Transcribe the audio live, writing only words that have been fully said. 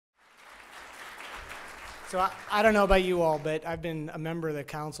So I don't know about you all, but I've been a member of the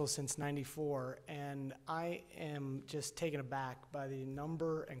council since '94, and I am just taken aback by the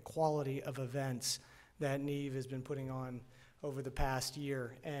number and quality of events that Neve has been putting on over the past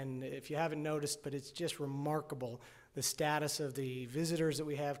year. And if you haven't noticed, but it's just remarkable, the status of the visitors that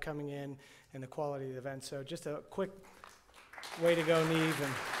we have coming in and the quality of the events. So just a quick way to go, Neve,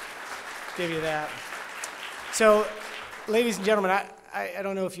 and give you that. So, ladies and gentlemen, I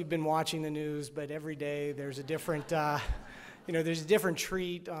don't know if you've been watching the news, but every day there's a different, there's a different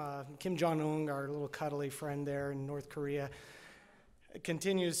treat. Kim Jong-un, our little cuddly friend there in North Korea,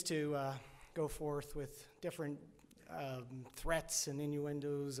 continues to go forth with different threats and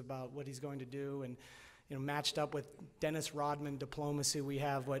innuendos about what he's going to do. And, matched up with Dennis Rodman diplomacy, we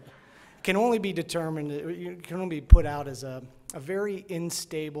have what can only be determined, can only be put out as a very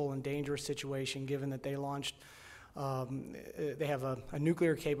unstable and dangerous situation, given that they launched. They have a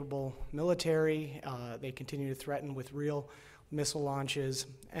nuclear-capable military. They continue to threaten with real missile launches.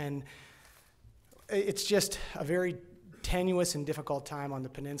 And it's just a very tenuous and difficult time on the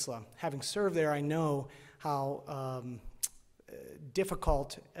peninsula. Having served there, I know how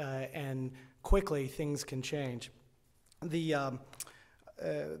difficult and quickly things can change. The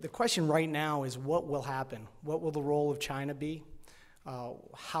question right now is, what will happen? What will the role of China be?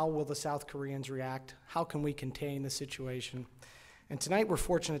 How will the South Koreans react? How can we contain the situation? And tonight we're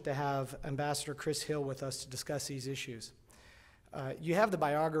fortunate to have Ambassador Chris Hill with us to discuss these issues. You have the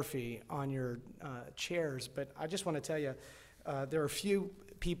biography on your chairs, but I just want to tell you, there are few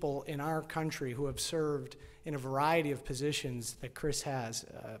people in our country who have served in a variety of positions that Chris has.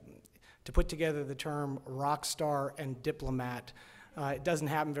 To put together the term rock star and diplomat, it doesn't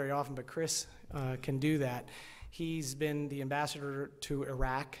happen very often, but Chris can do that. He's been the ambassador to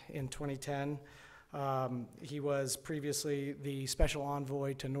Iraq in 2010. He was previously the special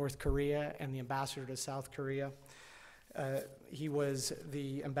envoy to North Korea and the ambassador to South Korea. He was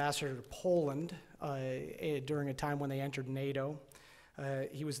the ambassador to Poland during a time when they entered NATO.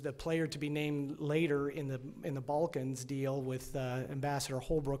 He was the player to be named later in the Balkans deal with Ambassador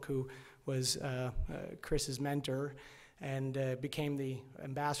Holbrooke, who was Chris's mentor, and became the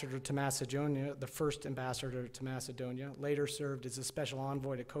ambassador to Macedonia, the first ambassador to Macedonia, later served as a special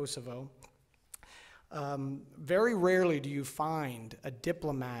envoy to Kosovo. Very rarely do you find a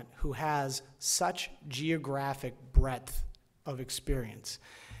diplomat who has such geographic breadth of experience.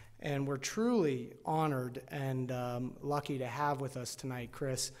 And we're truly honored and lucky to have with us tonight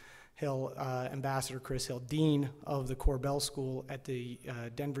Chris Hill, Ambassador Chris Hill, Dean of the Korbel School at the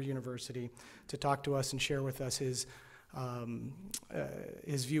Denver University, to talk to us and share with us his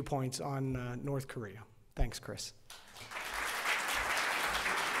viewpoints on North Korea. Thanks, Chris.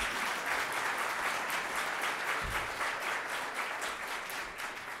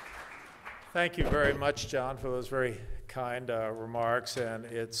 Thank you very much, John, for those very kind remarks, and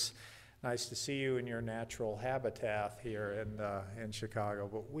it's nice to see you in your natural habitat here in Chicago.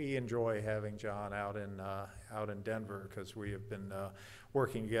 But we enjoy having John out in Denver, because we have been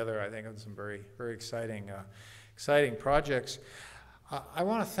working together, I think, on some very, very exciting projects. I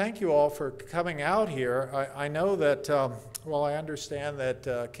want to thank you all for coming out here. I know that, well, I understand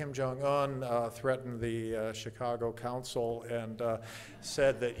that Kim Jong-un threatened the Chicago Council and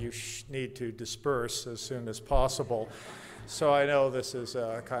said that you need to disperse as soon as possible. So I know this is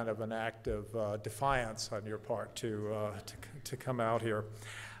kind of an act of defiance on your part to come out here.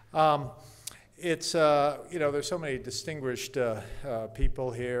 It's, there's so many distinguished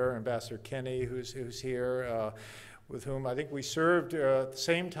people here. Ambassador Kenny, who's here, with whom I think we served at the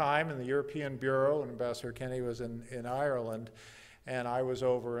same time in the European Bureau, and Ambassador Kenny was in Ireland, and I was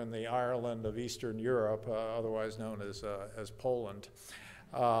over in the Ireland of Eastern Europe, otherwise known as Poland.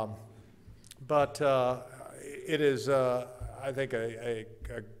 But it is, I think, a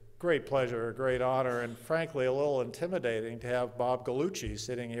great pleasure, a great honor, and frankly a little intimidating to have Bob Gallucci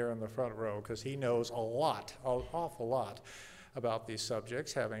sitting here in the front row, because he knows a lot, an awful lot about these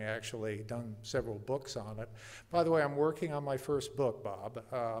subjects, having actually done several books on it. By the way, I'm working on my first book, Bob.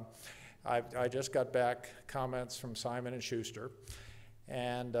 I just got back comments from Simon & Schuster,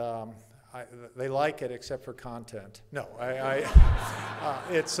 and they like it except for content. No,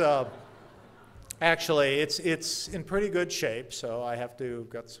 actually, it's in pretty good shape, so I have to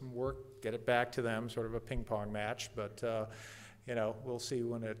got some work, get it back to them, sort of a ping-pong match, but we'll see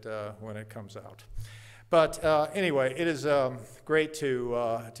when it comes out. But anyway, it is great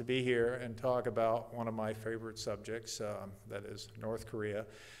to be here and talk about one of my favorite subjects, that is North Korea.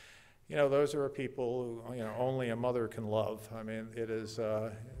 those are people who, only a mother can love. I mean, it's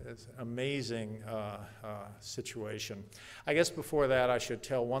an amazing situation. I guess before that, I should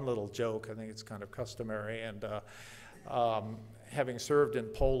tell one little joke. I think it's kind of customary. And having served in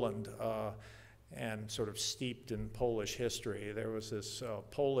Poland and sort of steeped in Polish history, there was this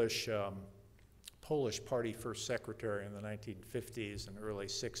Polish party first secretary in the 1950s and early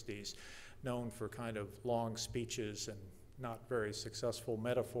 60s, known for kind of long speeches and not very successful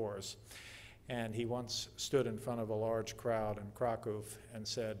metaphors. And he once stood in front of a large crowd in Krakow and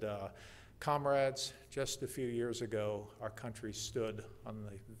said, "Comrades, just a few years ago, our country stood on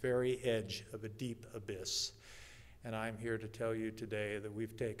the very edge of a deep abyss. And I'm here to tell you today that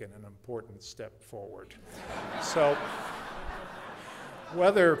we've taken an important step forward." So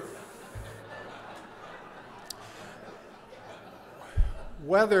whether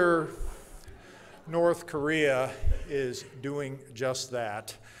North Korea is doing just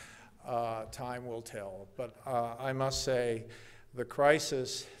that, time will tell. But I must say, the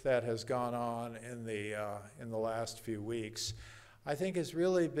crisis that has gone on in the last few weeks, I think has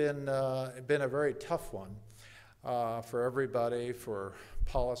really been a very tough one for everybody, for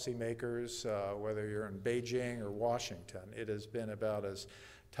policymakers, whether you're in Beijing or Washington. It has been about as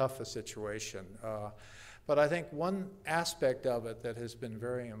tough a situation. But I think one aspect of it that has been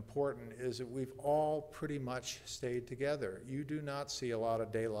very important is that we've all pretty much stayed together. You do not see a lot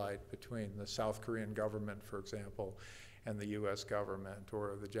of daylight between the South Korean government, for example, and the US government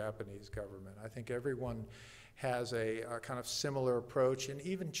or the Japanese government. I think everyone has a kind of similar approach, and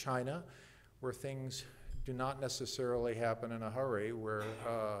even China, where things do not necessarily happen in a hurry, where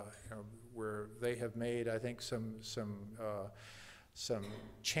where they have made, I think, some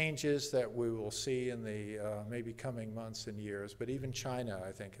changes that we will see in the maybe coming months and years. But even China,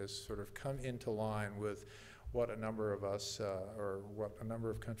 I think, has sort of come into line with what a number of us or what a number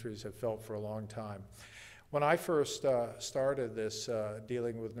of countries have felt for a long time. When I first started this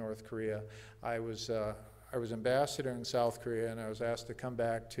dealing with North Korea, I was ambassador in South Korea, and I was asked to come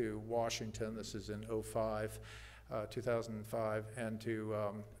back to Washington. This is in 2005, and to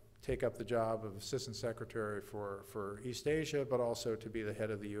take up the job of Assistant Secretary for East Asia, but also to be the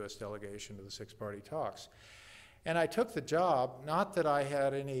head of the U.S. delegation to the six-party talks. And I took the job, not that I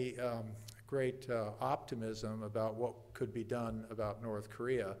had any great optimism about what could be done about North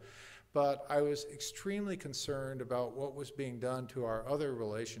Korea, but I was extremely concerned about what was being done to our other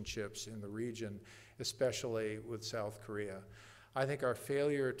relationships in the region, especially with South Korea. I think our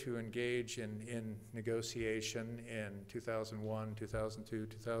failure to engage in negotiation in 2001, 2002,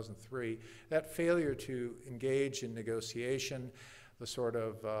 2003, that failure to engage in negotiation, the sort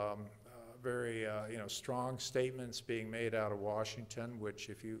of very strong statements being made out of Washington, which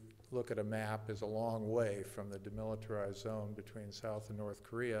if you look at a map is a long way from the demilitarized zone between South and North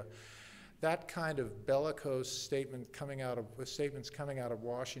Korea. That kind of bellicose statements coming out of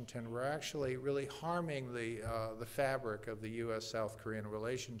Washington were actually really harming the fabric of the U.S.-South Korean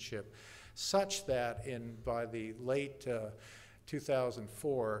relationship, such that by the late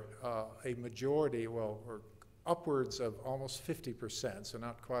 2004, a majority, or upwards of almost 50%, so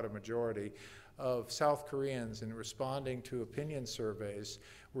not quite a majority, of South Koreans, in responding to opinion surveys,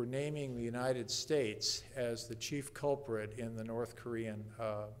 were naming the United States as the chief culprit in the North Korean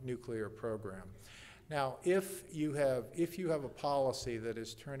nuclear program. Now, if you have a policy that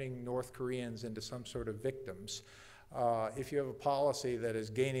is turning North Koreans into some sort of victims, if you have a policy that is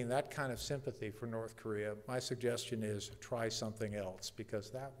gaining that kind of sympathy for North Korea, my suggestion is try something else,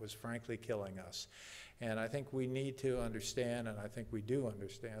 because that was frankly killing us. And I think we need to understand, and I think we do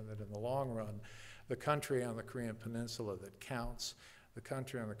understand, that in the long run, the country on the Korean Peninsula that counts, the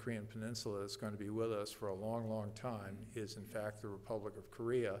country on the Korean Peninsula that's going to be with us for a long, long time is in fact the Republic of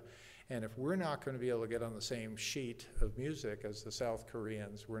Korea. And if we're not going to be able to get on the same sheet of music as the South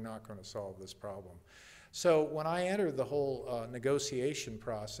Koreans, we're not going to solve this problem. So when I entered the whole negotiation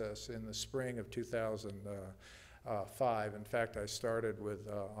process in the spring of 2005, in fact, I started with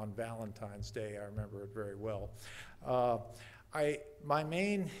on Valentine's Day, I remember it very well. My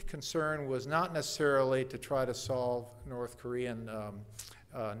main concern was not necessarily to try to solve North Korean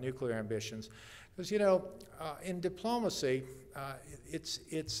nuclear ambitions, because in diplomacy,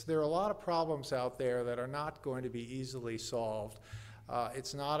 there are a lot of problems out there that are not going to be easily solved.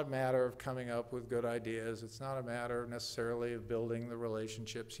 It's not a matter of coming up with good ideas. It's not a matter necessarily of building the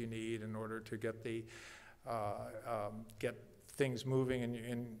relationships you need in order to get things moving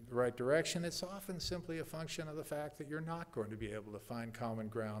in the right direction. It's often simply a function of the fact that you're not going to be able to find common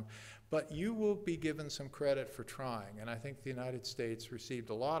ground, but you will be given some credit for trying. And I think the United States received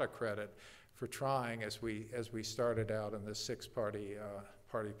a lot of credit for trying as we started out in this six-party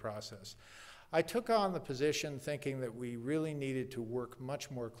party process. I took on the position thinking that we really needed to work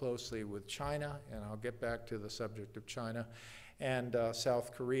much more closely with China, and I'll get back to the subject of China, and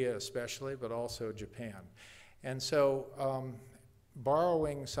South Korea especially, but also Japan. And so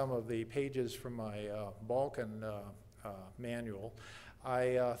borrowing some of the pages from my Balkan manual,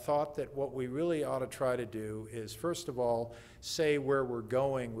 I thought that what we really ought to try to do is, first of all, say where we're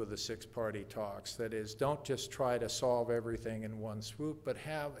going with the six-party talks. That is, don't just try to solve everything in one swoop, but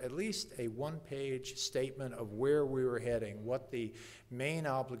have at least a one-page statement of where we were heading, what the main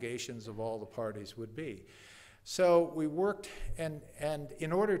obligations of all the parties would be. So we worked, and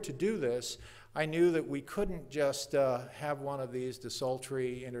in order to do this, I knew that we couldn't just have one of these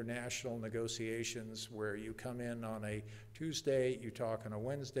desultory international negotiations where you come in on a Tuesday, you talk on a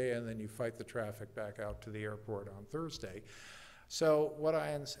Wednesday, and then you fight the traffic back out to the airport on Thursday. So what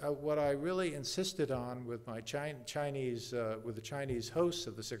I really insisted on with my Chinese hosts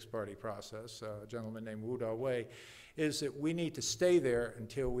of the six-party process, a gentleman named Wu Dawei, is that we need to stay there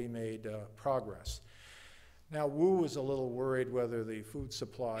until we made progress. Now, Wu was a little worried whether the food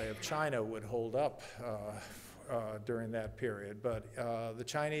supply of China would hold up during that period, but the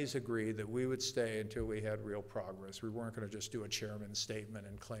Chinese agreed that we would stay until we had real progress. We weren't going to just do a chairman's statement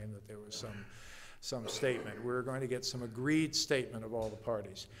and claim that there was some statement. We were going to get some agreed statement of all the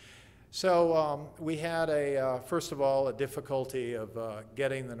parties. So we had first of all, a difficulty of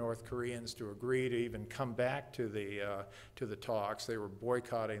getting the North Koreans to agree to even come back to the talks. They were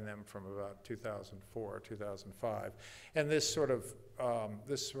boycotting them from about 2004, 2005, and this sort of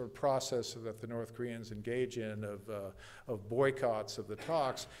process that the North Koreans engage in of boycotts of the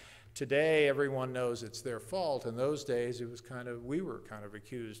talks. Today, everyone knows it's their fault. In those days, we were kind of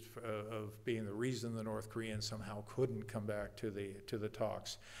accused of being the reason the North Koreans somehow couldn't come back to the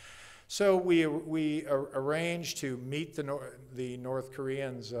talks. So we arranged to meet the North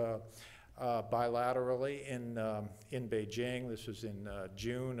Koreans bilaterally in Beijing. This was in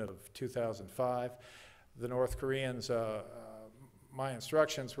June of 2005. The North Koreans, my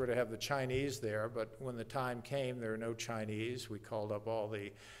instructions were to have the Chinese there, but when the time came, there were no Chinese. We called up all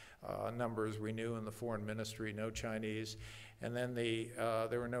the numbers we knew in the foreign ministry, no Chinese. And then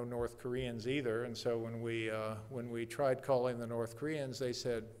there were no North Koreans either, and so when we tried calling the North Koreans, they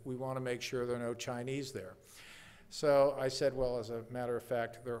said, we want to make sure there are no Chinese there. So I said, well, as a matter of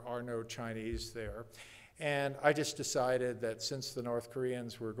fact, there are no Chinese there. And I just decided that since the North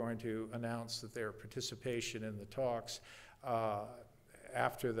Koreans were going to announce that their participation in the talks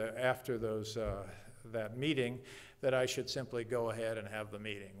after that meeting, that I should simply go ahead and have the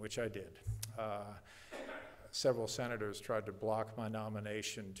meeting, which I did. Several senators tried to block my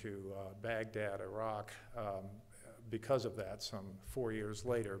nomination to Baghdad, Iraq, because of that some 4 years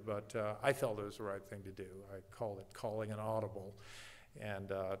later, but I felt it was the right thing to do. I called it calling an audible,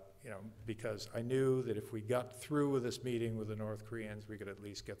 and because I knew that if we got through with this meeting with the North Koreans, we could at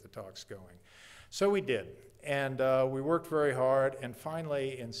least get the talks going. So we did, and we worked very hard, and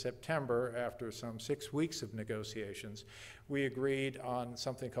finally in September, after some 6 weeks of negotiations, we agreed on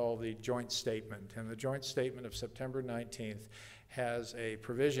something called the Joint Statement. And the Joint Statement of September 19th has a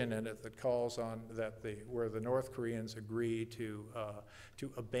provision in it that calls on where the North Koreans agree to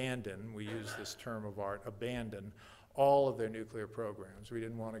abandon, we use this term of art, abandon all of their nuclear programs. We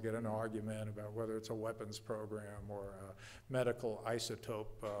didn't want to get an argument about whether it's a weapons program or a medical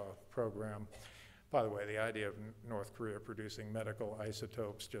isotope program. By the way, the idea of North Korea producing medical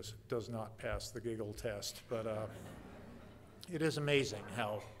isotopes just does not pass the giggle test, but it is amazing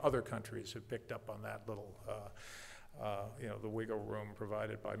how other countries have picked up on that little, the wiggle room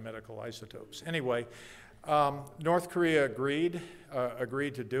provided by medical isotopes. Anyway, North Korea agreed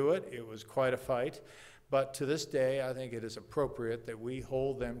to do it. It was quite a fight. But to this day, I think it is appropriate that we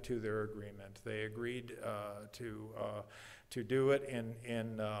hold them to their agreement. They agreed to do it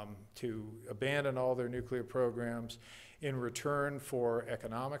to abandon all their nuclear programs in return for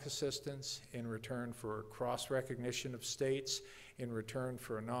economic assistance, in return for cross-recognition of states, in return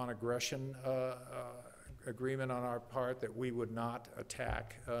for a non-aggression agreement on our part that we would not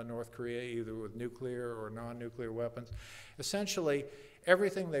attack North Korea either with nuclear or non-nuclear weapons. Essentially,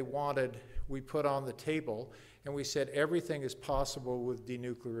 everything they wanted we put on the table, and we said everything is possible with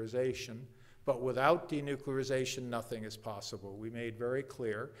denuclearization, but without denuclearization, nothing is possible. We made very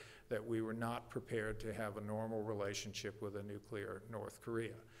clear that we were not prepared to have a normal relationship with a nuclear North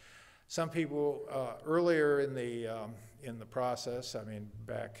Korea. Some people earlier in the process, I mean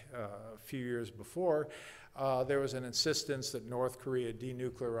back a few years before, there was an insistence that North Korea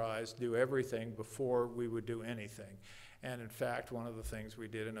denuclearize, do everything before we would do anything. And in fact, one of the things we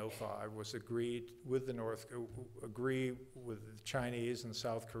did in '05 was agree with the Chinese and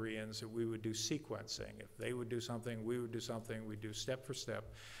South Koreans that we would do sequencing. If they would do something, we would do something. We'd do step for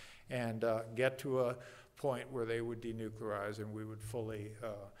step and get to a point where they would denuclearize and we would fully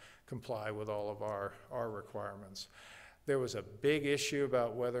comply with all of our requirements. There was a big issue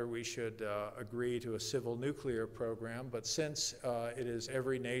about whether we should agree to a civil nuclear program, but since it is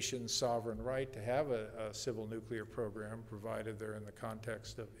every nation's sovereign right to have a civil nuclear program, provided they're in the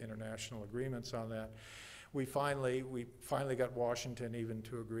context of international agreements on that, we finally got Washington even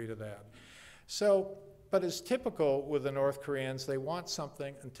to agree to that. So, but as typical with the North Koreans, they want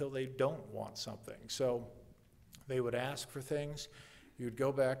something until they don't want something. So they would ask for things. You'd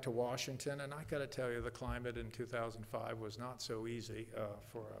go back to Washington, and I got to tell you, the climate in 2005 was not so easy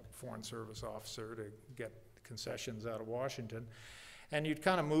for a Foreign Service officer to get concessions out of Washington. And you'd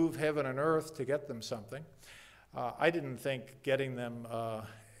kind of move heaven and earth to get them something. I didn't think getting them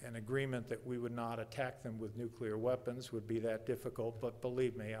an agreement that we would not attack them with nuclear weapons would be that difficult, but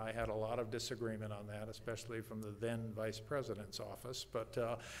believe me, I had a lot of disagreement on that, especially from the then Vice President's office.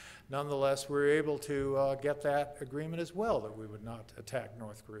 But nonetheless, we were able to get that agreement as well, that we would not attack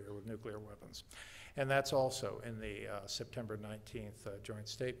North Korea with nuclear weapons. And that's also in the September 19th joint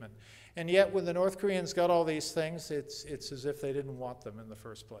statement. And yet, when the North Koreans got all these things, it's as if they didn't want them in the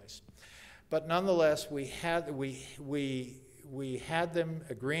first place. But nonetheless, we had them,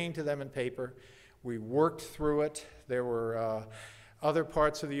 agreeing to them in paper. We worked through it. There were other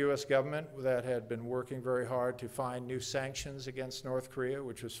parts of the U.S. government that had been working very hard to find new sanctions against North Korea,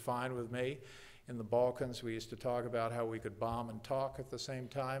 which was fine with me. In the Balkans, we used to talk about how we could bomb and talk at the same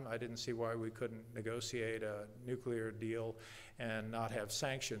time. I didn't see why we couldn't negotiate a nuclear deal and not have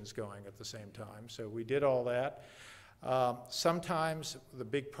sanctions going at the same time. So we did all that. Sometimes the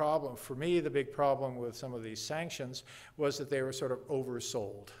big problem, for me, the big problem with some of these sanctions was that they were sort of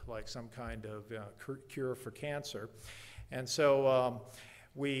oversold, like some kind of cure for cancer. And so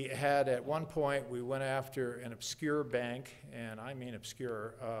we had, at one point, we went after an obscure bank, and I mean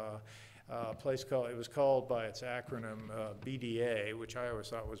obscure, a place called, it was called by its acronym BDA, which I always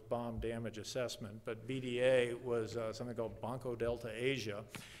thought was Bomb Damage Assessment, but BDA was something called Banco Delta Asia.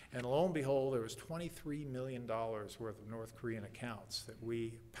 And lo and behold, there was $23 million worth of North Korean accounts that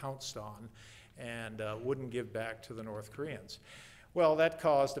we pounced on and wouldn't give back to the North Koreans. Well, that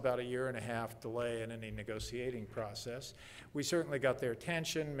caused about a 1.5 delay in any negotiating process. We certainly got their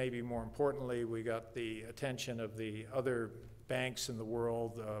attention. Maybe more importantly, we got the attention of the other banks in the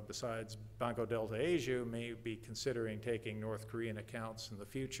world besides Banco Delta Asia who may be considering taking North Korean accounts in the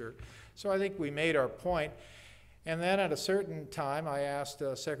future. So I think we made our point. And then at a certain time, I asked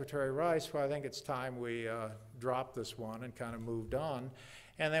Secretary Rice, well, I think it's time we drop this one and kind of moved on.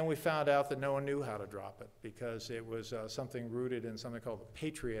 And then we found out that no one knew how to drop it because it was something rooted in something called the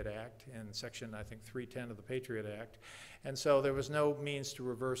Patriot Act in section, I think, 310 of the Patriot Act. And so there was no means to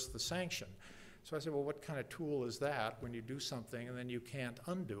reverse the sanction. So I said, well, what kind of tool is that when you do something and then you can't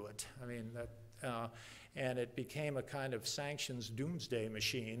undo it? I mean, and it became a kind of sanctions doomsday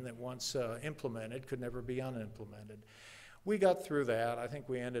machine that once implemented could never be unimplemented. We got through that. I think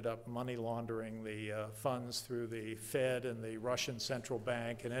we ended up money laundering the funds through the Fed and the Russian Central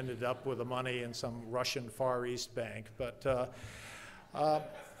Bank and ended up with the money in some Russian Far East bank. But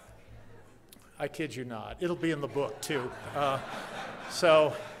I kid you not. It'll be in the book, too. In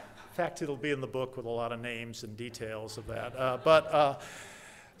fact, it'll be in the book with a lot of names and details of that.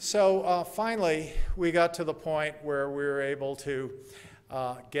 So finally, we got to the point where we were able to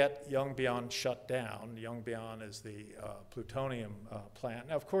get Yongbyon shut down. Yongbyon is the plutonium plant.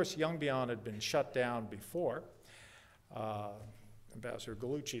 Now, of course, Yongbyon had been shut down before. Ambassador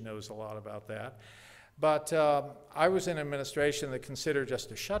Gallucci knows a lot about that. But I was in an administration that considered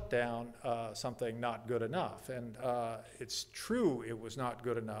just a shutdown something not good enough. And it's true it was not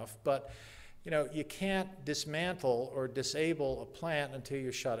good enough, but you know, you can't dismantle or disable a plant until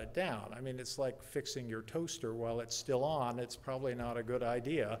you shut it down. I mean, it's like fixing your toaster while it's still on. It's probably not a good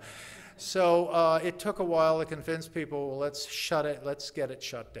idea. So it took a while to convince people, well, let's get it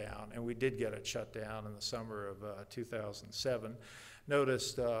shut down. And we did get it shut down in the summer of 2007.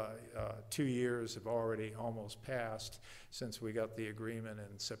 Noticed 2 years have already almost passed since we got the agreement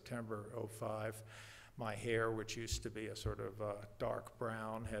in September '05. My hair, which used to be a sort of dark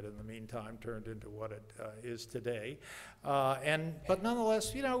brown, had in the meantime turned into what it is today. But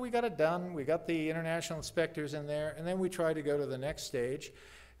nonetheless, you know, we got it done. We got the international inspectors in there, and then we tried to go to the next stage,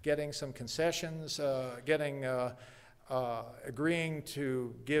 getting some concessions, getting agreeing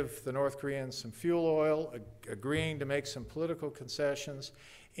to give the North Koreans some fuel oil, agreeing to make some political concessions,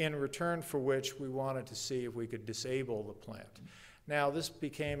 in return for which we wanted to see if we could disable the plant. Now, this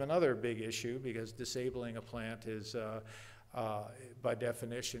became another big issue because disabling a plant is, by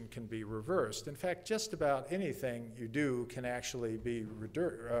definition, can be reversed. In fact, just about anything you do can actually be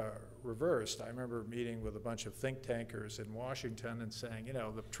reversed. I remember meeting with a bunch of think tankers in Washington and saying, you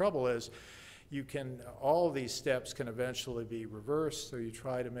know, the trouble is all these steps can eventually be reversed, so you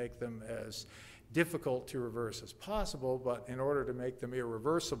try to make them as difficult to reverse as possible, but in order to make them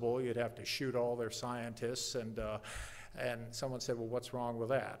irreversible, you'd have to shoot all their scientists, and someone said, well, what's wrong with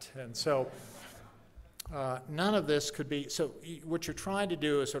that? And so none of this could be, so what you're trying to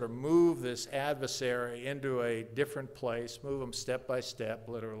do is sort of move this adversary into a different place, move them step by step,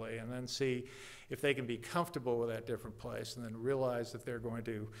 literally, and then see if they can be comfortable with that different place, and then realize that they're going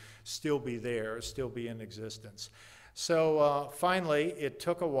to still be there, still be in existence. So finally, it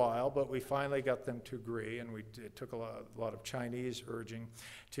took a while, but we finally got them to agree, and it took a lot of Chinese urging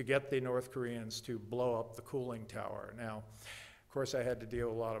to get the North Koreans to blow up the cooling tower. Now, of course, I had to deal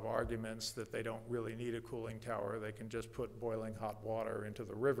with a lot of arguments that they don't really need a cooling tower. They can just put boiling hot water into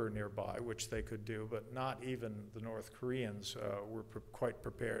the river nearby, which they could do, but not even the North Koreans were quite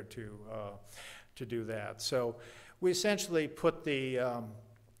prepared to do that. So we essentially put the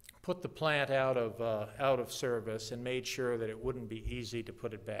plant out of service and made sure that it wouldn't be easy to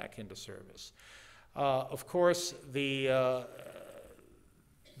put it back into service. Of course, then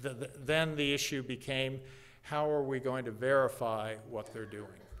the issue became, how are we going to verify what they're doing?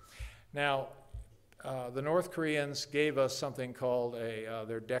 Now, the North Koreans gave us something called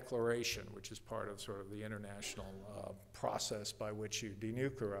their declaration, which is part of sort of the international process by which you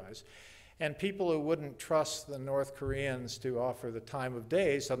denuclearize. And people who wouldn't trust the North Koreans to offer the time of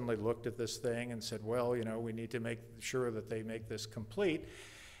day suddenly looked at this thing and said, well, you know, we need to make sure that they make this complete.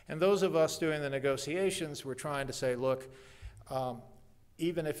 And those of us doing the negotiations were trying to say, look,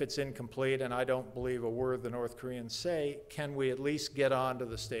 even if it's incomplete, and I don't believe a word the North Koreans say, can we at least get on to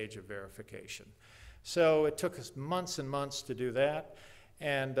the stage of verification? So it took us months and months to do that.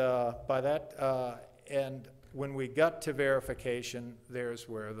 And when we got to verification, there's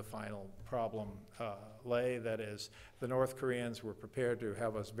where the final problem lay. That is, the North Koreans were prepared to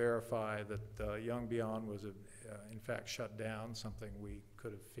have us verify that Yongbyon was in fact shut down, something we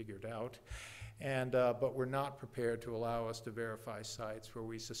could have figured out. But were not prepared to allow us to verify sites where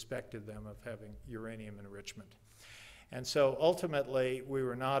we suspected them of having uranium enrichment. And so ultimately, we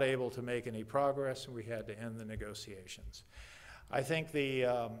were not able to make any progress, and we had to end the negotiations. I think the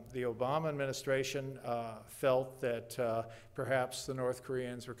Obama administration felt that perhaps the North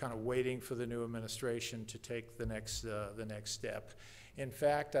Koreans were kind of waiting for the new administration to take the next step. In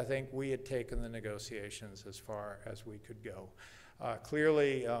fact, I think we had taken the negotiations as far as we could go.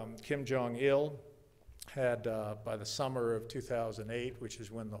 Clearly, Kim Jong-il had, by the summer of 2008, which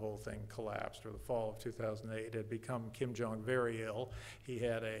is when the whole thing collapsed, or the fall of 2008, had become Kim Jong very ill. He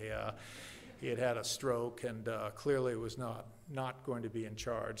had had a stroke, and clearly was not going to be in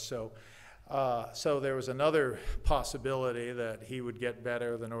charge. So there was another possibility that he would get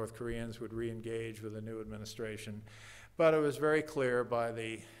better, the North Koreans would re-engage with the new administration. But it was very clear by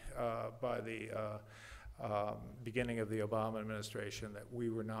the beginning of the Obama administration that we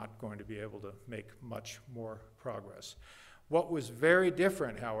were not going to be able to make much more progress. What was very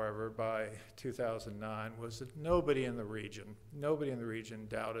different, however, by 2009 was that nobody in the region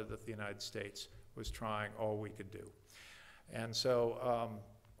doubted that the United States was trying all we could do. And so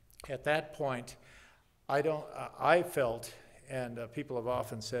at that point, I felt, and people have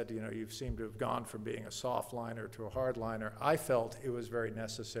often said, you know, you seem to have gone from being a soft liner to a hard liner. I felt it was very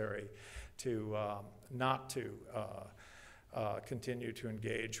necessary to not to continue to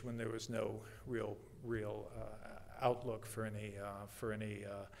engage when there was no real outlook for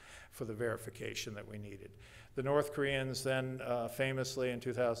the verification that we needed. The North Koreans then famously in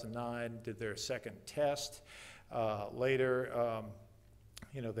 2009 did their second test. Later,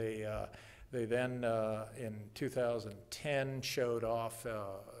 you know, they then in 2010 showed off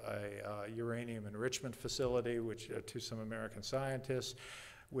a uranium enrichment facility, which to some American scientists,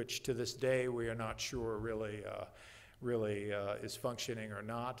 which to this day we are not sure really is functioning or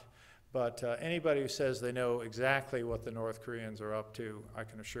not. But anybody who says they know exactly what the North Koreans are up to, I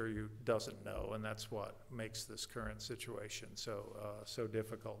can assure you, doesn't know, and that's what makes this current situation so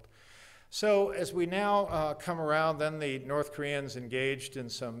difficult. So as we now come around, then the North Koreans engaged in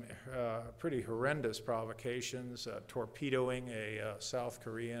some pretty horrendous provocations, torpedoing a South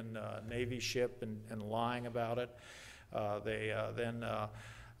Korean Navy ship and lying about it. They then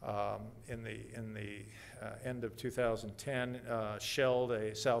in the end of 2010, shelled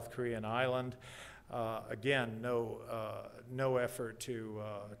a South Korean island. Again, no effort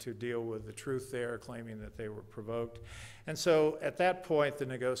to deal with the truth there, claiming that they were provoked. And so at that point, the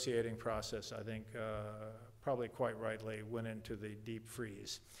negotiating process, I think, probably quite rightly, went into the deep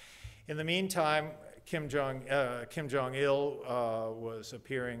freeze. In the meantime, Kim Jong-il was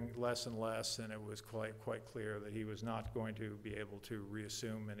appearing less and less, and it was quite clear that he was not going to be able to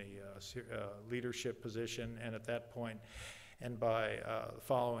reassume any leadership position. And at that point, and by the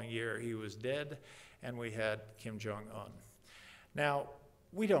following year, he was dead, and we had Kim Jong-un. Now,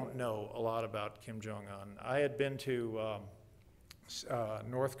 we don't know a lot about Kim Jong-un. I had been to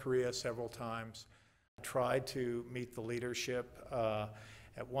North Korea several times, tried to meet the leadership.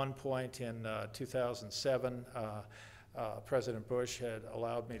 At one point in 2007, President Bush had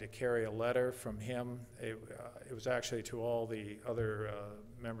allowed me to carry a letter from him. It was actually to all the other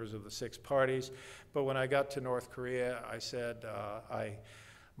members of the 6 parties. But when I got to North Korea, I said,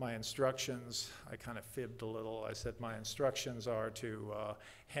 my instructions, I kind of fibbed a little. I said, my instructions are to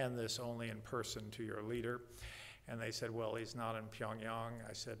hand this only in person to your leader. And they said, well, he's not in Pyongyang.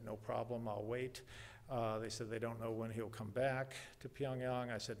 I said, no problem, I'll wait. They said they don't know when he'll come back to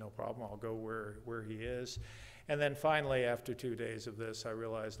Pyongyang. I said, no problem, I'll go where he is. And then finally, after 2 days of this, I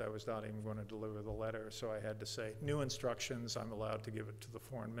realized I was not even going to deliver the letter, so I had to say, new instructions, I'm allowed to give it to the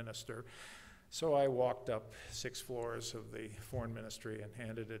foreign minister. So I walked up 6 floors of the foreign ministry and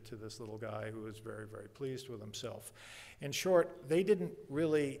handed it to this little guy who was very, very pleased with himself. In short, they didn't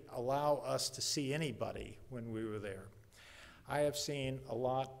really allow us to see anybody when we were there. I have seen a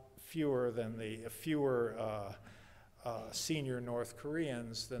lot fewer senior North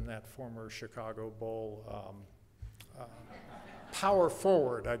Koreans than that former Chicago Bull power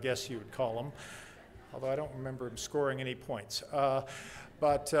forward, I guess you would call him, although I don't remember him scoring any points.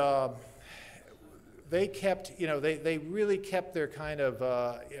 But they kept, they really kept their kind of,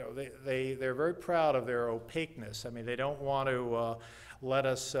 they're very proud of their opaqueness. I mean, they don't want to let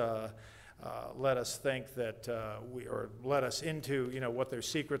us think that or let us into, what their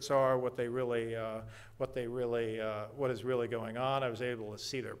secrets are, what is really going on. I was able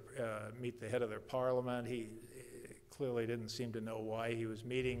to meet the head of their parliament. He clearly didn't seem to know why he was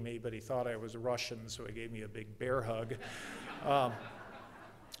meeting me, but he thought I was Russian, so he gave me a big bear hug.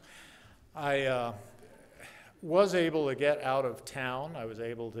 I was able to get out of town. I was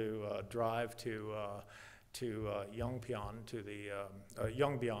able to drive to Yongbyon,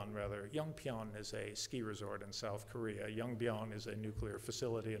 Yongbyon rather. Yongbyon is a ski resort in South Korea. Yongbyon is a nuclear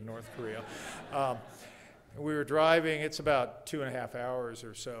facility in North Korea. We were driving, it's about 2.5 hours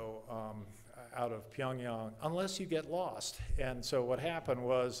or so out of Pyongyang, unless you get lost. And so what happened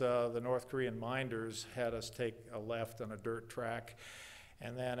was the North Korean minders had us take a left on a dirt track.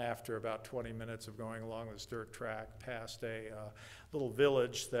 And then after about 20 minutes of going along this dirt track past a little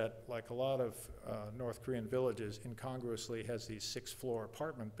village that, like a lot of North Korean villages, incongruously has these 6-floor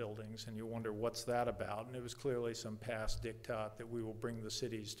apartment buildings, and you wonder what's that about. And it was clearly some past diktat that we will bring the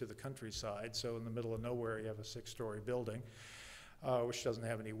cities to the countryside. So in the middle of nowhere, you have a 6-story building, which doesn't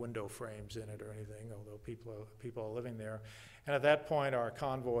have any window frames in it or anything, although people are living there. And at that point, our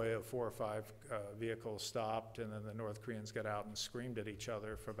convoy of 4 or 5 vehicles stopped, and then the North Koreans got out and screamed at each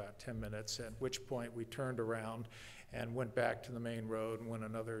other for about 10 minutes, at which point we turned around and went back to the main road and went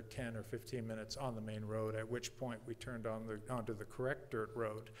another 10 or 15 minutes on the main road, at which point we turned onto the correct dirt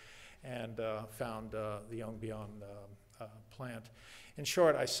road and found the Yongbyon plant. In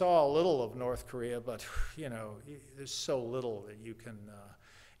short, I saw a little of North Korea, but there's so little that you can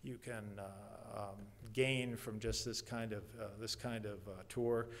gain from just this kind of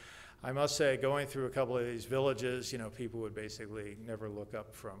tour. I must say, going through a couple of these villages, people would basically never look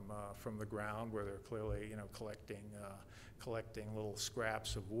up from the ground, where they're clearly collecting little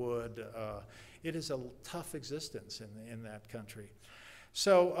scraps of wood. It is a tough existence in that country.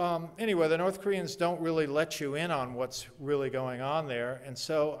 So anyway, the North Koreans don't really let you in on what's really going on there, and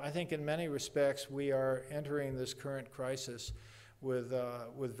so I think in many respects we are entering this current crisis with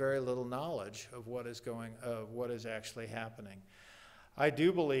very little knowledge of what is actually happening. I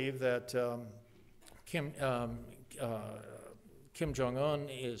do believe that Kim Jong-un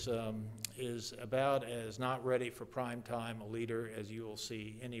is about as not ready for prime time a leader as you will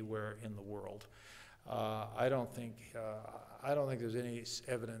see anywhere in the world. I don't think there's any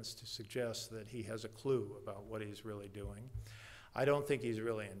evidence to suggest that he has a clue about what he's really doing. I don't think he's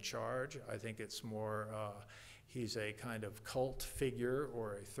really in charge. I think it's more he's a kind of cult figure,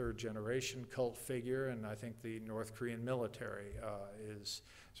 or a 3rd-generation cult figure, and I think the North Korean military is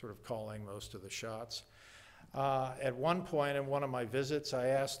sort of calling most of the shots. At one point in one of my visits, I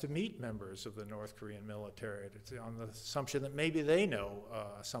asked to meet members of the North Korean military on the assumption that maybe they know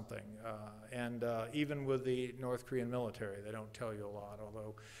something. And even with the North Korean military, they don't tell you a lot,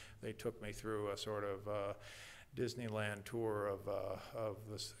 although they took me through a sort of Disneyland tour of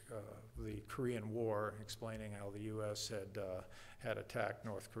the Korean War, explaining how the U.S. had attacked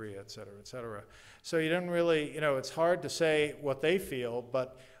North Korea, et cetera, et cetera. So you don't really, it's hard to say what they feel,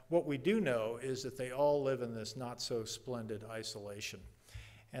 but what we do know is that they all live in this not so splendid isolation.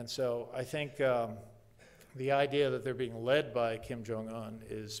 And so I think the idea that they're being led by Kim Jong-un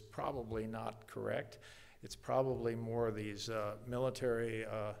is probably not correct. It's probably more these military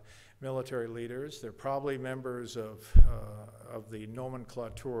leaders. They're probably members of the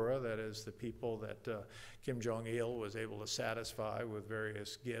nomenklatura, that is the people that Kim Jong-il was able to satisfy with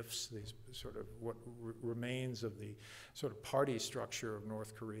various gifts, these sort of what remains of the sort of party structure of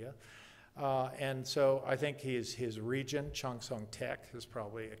North Korea. And so I think his regent, Chung Sung-taek, is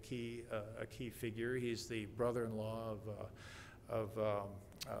probably a key figure. He's the brother-in-law of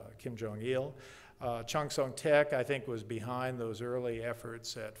Kim Jong-il. Chung Sung-taek, I think, was behind those early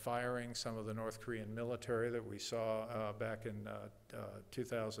efforts at firing some of the North Korean military that we saw back in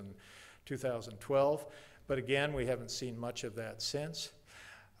 2012. But again, we haven't seen much of that since.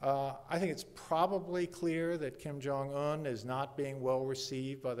 I think it's probably clear that Kim Jong-un is not being well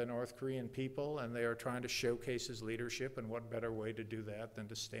received by the North Korean people, and they are trying to showcase his leadership, and what better way to do that than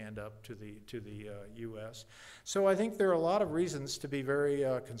to stand up to the U.S. So I think there are a lot of reasons to be very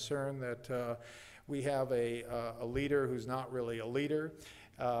concerned that we have a leader who's not really a leader.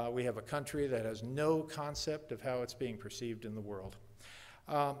 We have a country that has no concept of how it's being perceived in the world.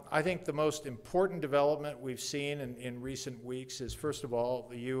 I think the most important development we've seen in recent weeks is, first of all,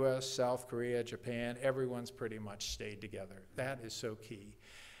 the U.S., South Korea, Japan, everyone's pretty much stayed together. That is so key.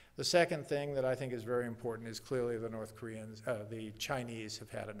 The second thing that I think is very important is clearly the Chinese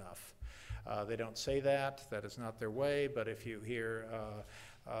have had enough. They don't say that is not their way, but if you hear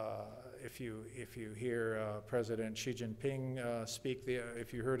President Xi Jinping speak,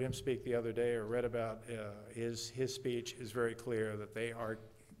 if you heard him speak the other day or read about his speech, is very clear that they are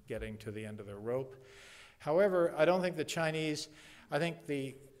getting to the end of their rope. However, I don't think the Chinese, I think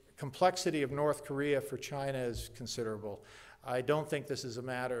the complexity of North Korea for China is considerable. I don't think this is a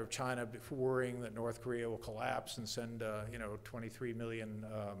matter of China worrying that North Korea will collapse and send 23 million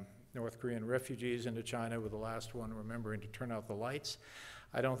North Korean refugees into China, with the last one remembering to turn out the lights.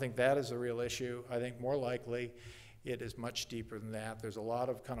 I don't think that is a real issue. I think more likely it is much deeper than that. There's a lot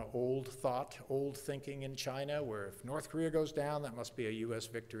of kind of old thinking in China, where if North Korea goes down, that must be a U.S.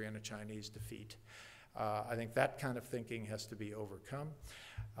 victory and a Chinese defeat. I think that kind of thinking has to be overcome.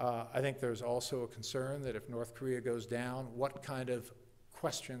 I think there's also a concern that if North Korea goes down, what kind of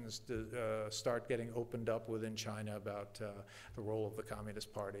questions start getting opened up within China about the role of the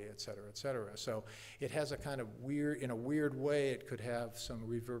Communist Party, et cetera, et cetera. So it has a kind of in a weird way, it could have some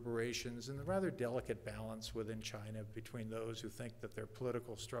reverberations in the rather delicate balance within China between those who think that their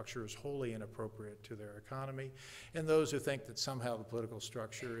political structure is wholly inappropriate to their economy, and those who think that somehow the political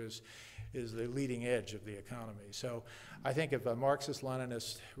structure is the leading edge of the economy. So I think if a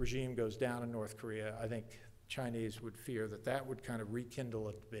Marxist-Leninist regime goes down in North Korea, I think Chinese would fear that that would kind of rekindle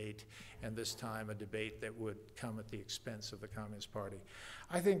a debate, and this time a debate that would come at the expense of the Communist Party.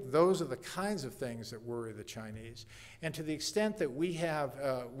 I think those are the kinds of things that worry the Chinese. And to the extent that we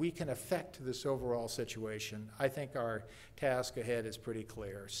can affect this overall situation, I think our task ahead is pretty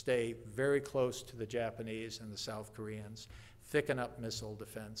clear. Stay very close to the Japanese and the South Koreans. Thicken up missile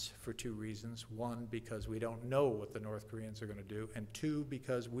defense for two reasons. One, because we don't know what the North Koreans are going to do, and two,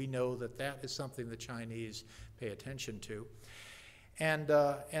 because we know that that is something the Chinese pay attention to. And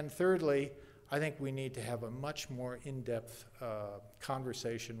thirdly, I think we need to have a much more in-depth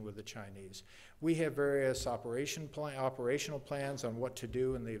conversation with the Chinese. We have various operational plans on what to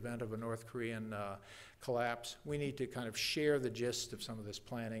do in the event of a North Korean collapse. We need to kind of share the gist of some of this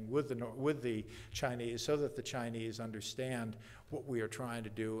planning with the Chinese, so that the Chinese understand what we are trying to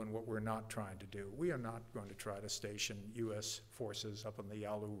do and what we're not trying to do. We are not going to try to station U.S. forces up on the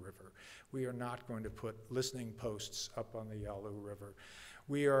Yalu River. We are not going to put listening posts up on the Yalu River.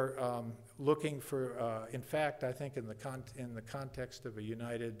 We are looking for, in fact, I think in the context of a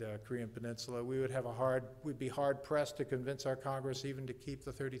united Korean peninsula, we'd be hard pressed to convince our Congress even to keep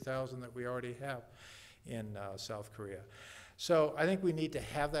the 30,000 that we already have in South Korea. So I think we need to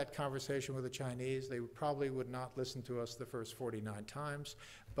have that conversation with the Chinese. They probably would not listen to us the first 49 times,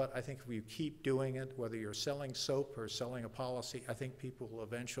 but I think if you keep doing it, whether you're selling soap or selling a policy, I think people will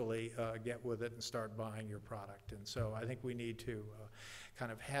eventually get with it and start buying your product. And so I think we need to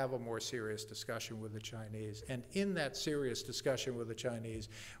kind of have a more serious discussion with the Chinese. And in that serious discussion with the Chinese,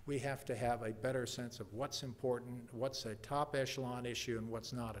 we have to have a better sense of what's important, what's a top echelon issue, and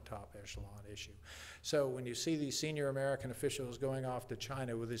what's not a top echelon issue. So when you see these senior American officials going off to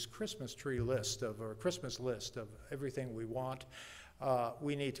China with this Christmas list of everything we want,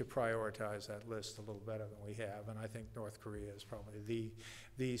 we need to prioritize that list a little better than we have, and I think North Korea is probably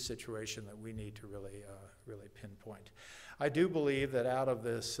the situation that we need to really pinpoint. I do believe that out of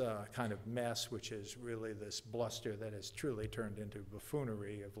this kind of mess, which is really this bluster that has truly turned into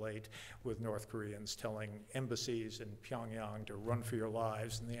buffoonery of late, with North Koreans telling embassies in Pyongyang to run for your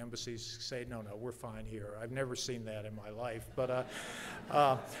lives, and the embassies say, no, we're fine here. I've never seen that in my life, but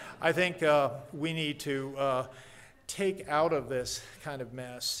I think we need to take out of this kind of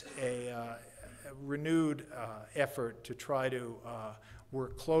mess a renewed effort to try to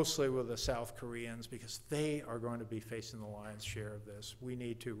work closely with the South Koreans, because they are going to be facing the lion's share of this. We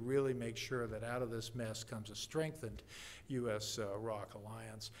need to really make sure that out of this mess comes a strengthened U.S.-ROC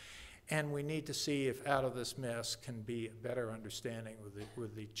alliance. And we need to see if out of this mess can be a better understanding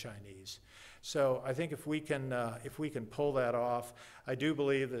with the Chinese. So I think if we can pull that off, I do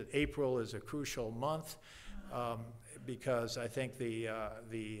believe that April is a crucial month, because I think the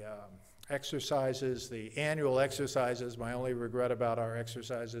exercises, the annual exercises, my only regret about our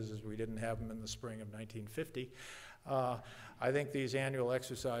exercises is we didn't have them in the spring of 1950. I think these annual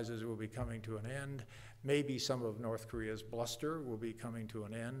exercises will be coming to an end. Maybe some of North Korea's bluster will be coming to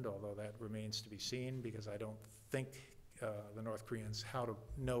an end, although that remains to be seen, because I don't think the North Koreans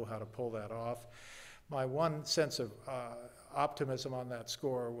know how to pull that off. My one sense of optimism on that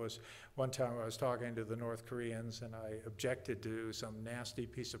score was one time I was talking to the North Koreans, and I objected to some nasty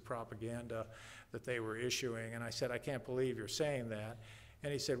piece of propaganda that they were issuing, and I said, I can't believe you're saying that.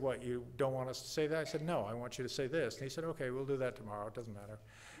 And he said, what, you don't want us to say that? I said, no, I want you to say this. And he said, okay, we'll do that tomorrow, it doesn't matter.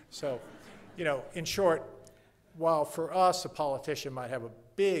 So, you know, in short, while for us a politician might have a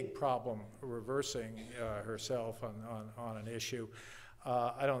big problem reversing herself on an issue,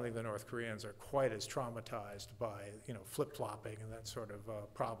 I don't think the North Koreans are quite as traumatized by, you know, flip-flopping and that sort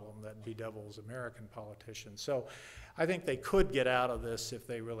of problem that bedevils American politicians. So I think they could get out of this if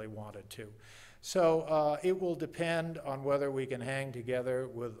they really wanted to. So it will depend on whether we can hang together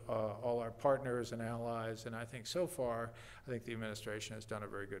with all our partners and allies, and I think so far, I think the administration has done a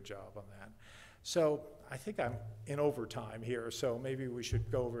very good job on that. So I think I'm in overtime here, so maybe we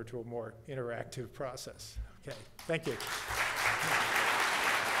should go over to a more interactive process. Okay, thank you.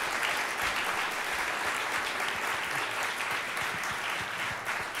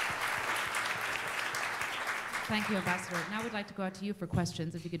 Thank you, Ambassador. Now we'd like to go out to you for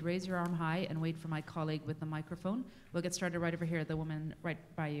questions. If you could raise your arm high and wait for my colleague with the microphone. We'll get started right over here, the woman right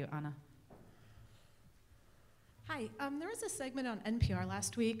by you, Anna. Hi, there was a segment on NPR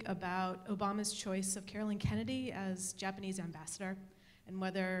last week about Obama's choice of Carolyn Kennedy as Japanese ambassador, and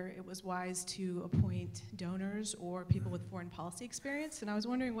whether it was wise to appoint donors or people with foreign policy experience. And I was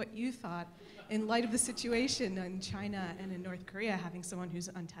wondering what you thought in light of the situation in China and in North Korea, having someone who's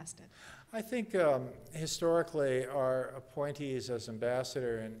untested. I think historically our appointees as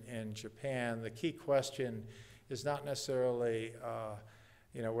ambassador in Japan, the key question is not necessarily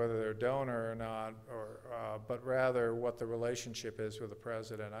you know, whether they're a donor or not, but rather what the relationship is with the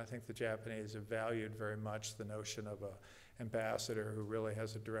president. I think the Japanese have valued very much the notion of an ambassador who really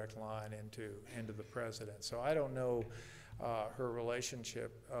has a direct line into the president. So I don't know her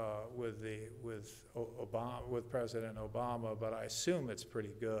relationship with President Obama, but I assume it's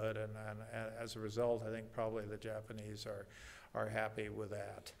pretty good, and as a result, I think probably the Japanese are happy with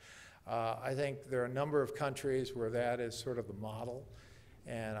that. I think there are a number of countries where that is sort of the model,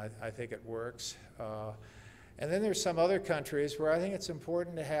 and I think it works. And then there's some other countries where I think it's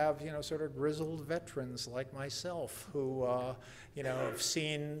important to have, you know, sort of grizzled veterans like myself who, you know, have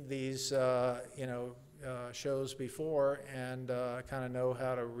seen these, you know, shows before and kind of know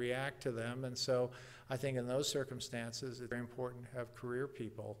how to react to them. And so I think in those circumstances, it's very important to have career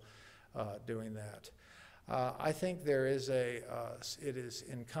people doing that. I think there is it is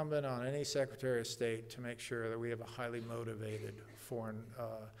incumbent on any Secretary of State to make sure that we have a highly motivated foreign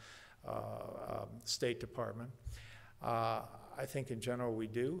State Department. I think in general we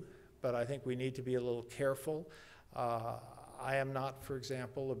do, but I think we need to be a little careful. I am not, for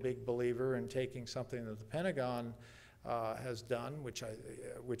example, a big believer in taking something that the Pentagon has done, which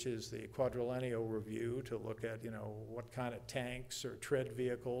is the quadriennial review to look at, you know, what kind of tanks or tread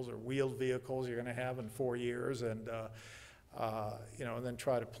vehicles or wheeled vehicles you're going to have in 4 years, and you know, and then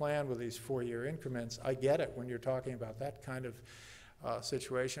try to plan with these 4-year increments. I get it when you're talking about that kind of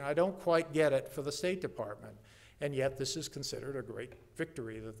situation. I don't quite get it for the State Department. And yet this is considered a great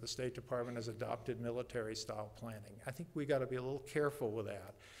victory that the State Department has adopted military-style planning. I think we got to be a little careful with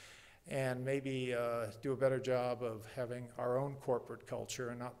that, and maybe do a better job of having our own corporate culture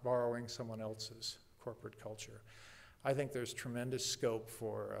and not borrowing someone else's corporate culture. I think there's tremendous scope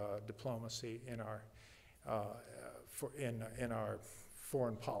for diplomacy in our in our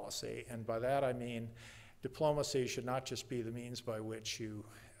foreign policy, and by that I mean diplomacy should not just be the means by which you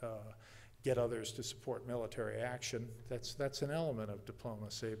get others to support military action. That's an element of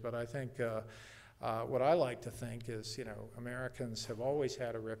diplomacy, but I think what I like to think is, you know, Americans have always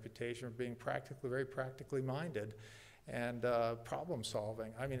had a reputation of being very practically minded and problem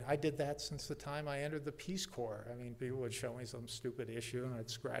solving. I mean, I did that since the time I entered the Peace Corps. I mean, people would show me some stupid issue and I'd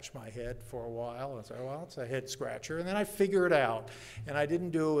scratch my head for a while and say, well, it's a head scratcher, and then I figure it out. And I didn't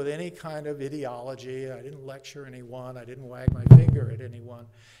do it with any kind of ideology. I didn't lecture anyone. I didn't wag my finger at anyone.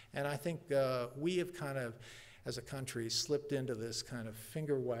 And I think we have kind of, as a country, slipped into this kind of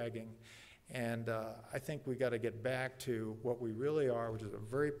finger wagging. And I think we got to get back to what we really are, which is a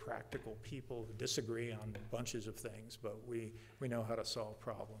very practical people who disagree on bunches of things, but we know how to solve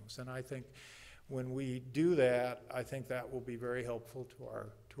problems. And I think when we do that, I think that will be very helpful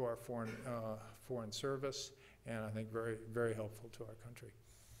to our foreign service, and I think very, very helpful to our country.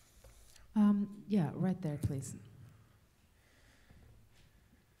 Yeah, right there, please.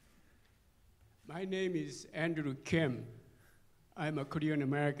 My name is Andrew Kim. I'm a Korean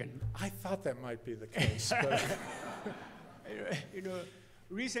American. I thought that might be the case. But you know,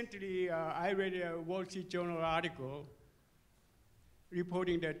 recently I read a Wall Street Journal article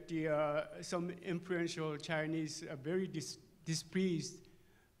reporting that some influential Chinese are very displeased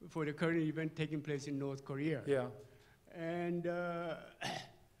for the current event taking place in North Korea. yeah, And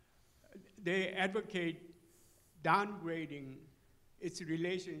they advocate downgrading its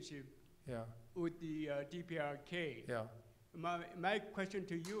relationship yeah, with the DPRK. yeah, My question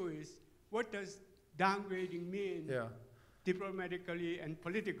to you is, what does downgrading mean yeah. diplomatically and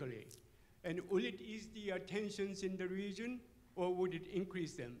politically? And will it ease the tensions in the region, or would it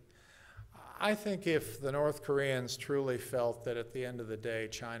increase them? I think if the North Koreans truly felt that at the end of the day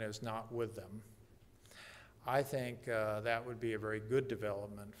China is not with them, I think that would be a very good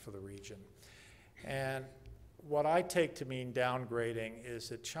development for the region. And what I take to mean downgrading is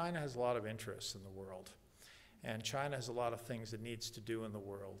that China has a lot of interests in the world. And China has a lot of things it needs to do in the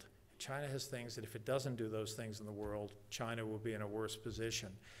world. China has things that if it doesn't do those things in the world, China will be in a worse position.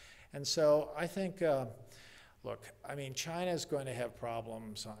 And so I think, look, I mean, China is going to have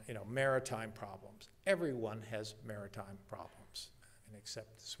problems, you know, maritime problems. Everyone has maritime problems,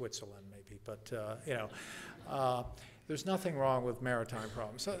 except Switzerland maybe. But, you know, there's nothing wrong with maritime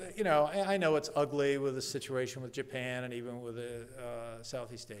problems. So, you know, I know it's ugly with the situation with Japan and even with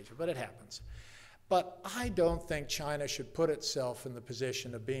Southeast Asia, but it happens. But I don't think China should put itself in the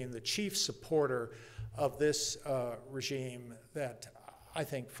position of being the chief supporter of this regime that I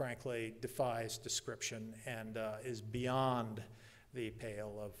think, frankly, defies description and is beyond the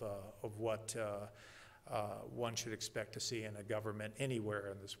pale of what one should expect to see in a government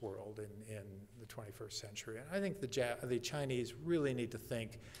anywhere in this world in the 21st century. And I think the Chinese really need to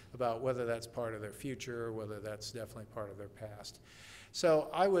think about whether that's part of their future or whether that's definitely part of their past. So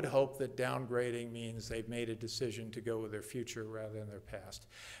I would hope that downgrading means they've made a decision to go with their future rather than their past.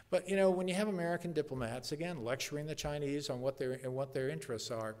 But you know, when you have American diplomats, again, lecturing the Chinese on what their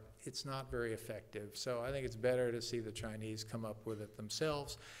interests are, it's not very effective. So I think it's better to see the Chinese come up with it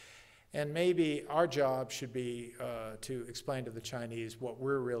themselves. And maybe our job should be to explain to the Chinese what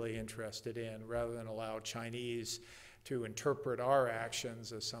we're really interested in rather than allow Chinese to interpret our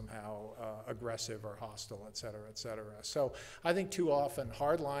actions as somehow aggressive or hostile, et cetera, et cetera. So I think too often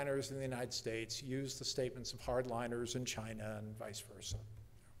hardliners in the United States use the statements of hardliners in China and vice versa.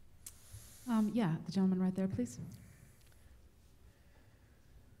 Yeah, the gentleman right there, please.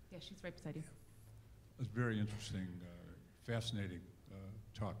 Yeah, she's right beside you. It was very interesting, fascinating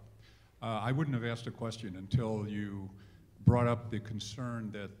talk. I wouldn't have asked a question until you brought up the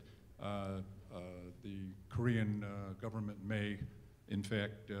concern that the Korean government may, in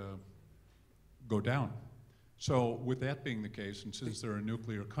fact, go down. So with that being the case, and since they're a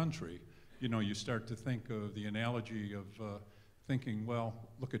nuclear country, you know, you start to think of the analogy of thinking, well,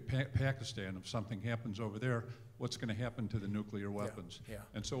 look at Pakistan. If something happens over there, what's going to happen to the nuclear weapons? Yeah, yeah.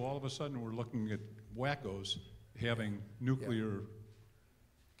 And so all of a sudden we're looking at wackos having nuclear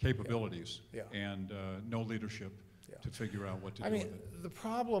capabilities and no leadership to figure out what to do with it. The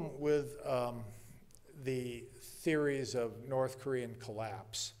problem with the theories of North Korean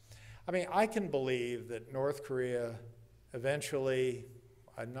collapse, I mean, I can believe that North Korea eventually,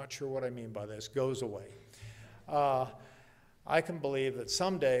 I'm not sure what I mean by this, goes away. I can believe that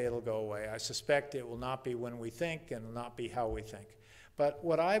someday it'll go away. I suspect it will not be when we think and will not be how we think. But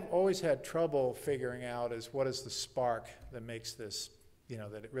what I've always had trouble figuring out is what is the spark that makes this,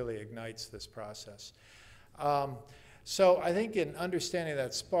 that it really ignites this process. So I think in understanding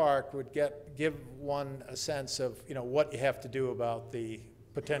that spark would give one a sense of, what you have to do about the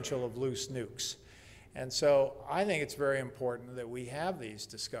potential of loose nukes. And so I think it's very important that we have these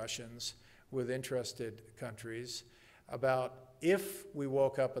discussions with interested countries about if we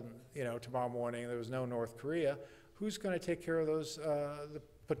woke up and, tomorrow morning there was no North Korea, who's going to take care of those,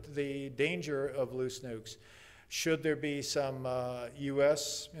 the danger of loose nukes? Should there be some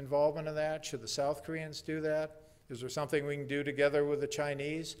U.S. involvement in that? Should the South Koreans do that? Is there something we can do together with the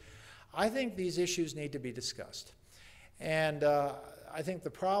Chinese? I think these issues need to be discussed. And I think the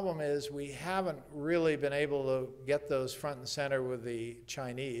problem is we haven't really been able to get those front and center with the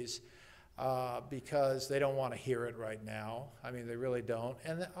Chinese because they don't want to hear it right now. I mean, they really don't.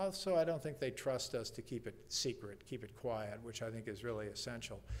 And also, I don't think they trust us to keep it secret, keep it quiet, which I think is really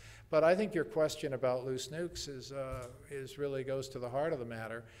essential. But I think your question about loose nukes is really goes to the heart of the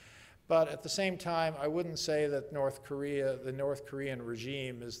matter. But at the same time, I wouldn't say that the North Korean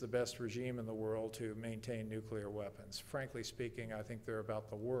regime is the best regime in the world to maintain nuclear weapons. Frankly speaking, I think they're about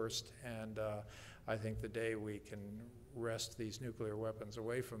the worst, and I think the day we can wrest these nuclear weapons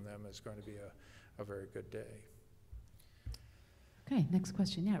away from them is going to be a very good day. Okay, next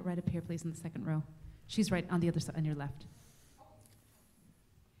question. Yeah, right up here, please, in the second row. She's right on the other side, on your left.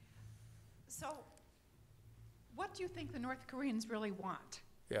 So, what do you think the North Koreans really want?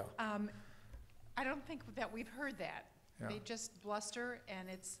 Yeah. I don't think that we've heard that. Yeah. They just bluster, and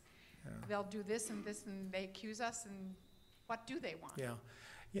they'll do this, and they accuse us, and what do they want? Yeah.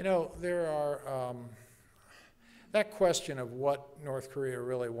 There are, that question of what North Korea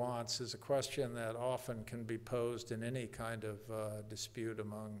really wants is a question that often can be posed in any kind of dispute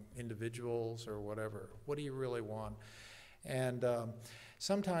among individuals or whatever. What do you really want? And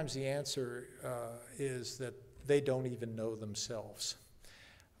sometimes the answer is that they don't even know themselves.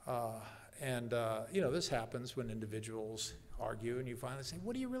 This happens when individuals argue and you finally say,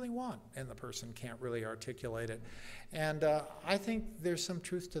 what do you really want? And the person can't really articulate it. And I think there's some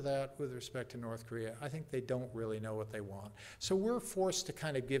truth to that with respect to North Korea. I think they don't really know what they want. So we're forced to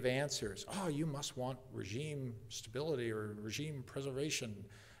kind of give answers. Oh, you must want regime stability or regime preservation.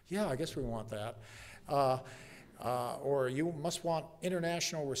 Yeah, I guess we want that. Or you must want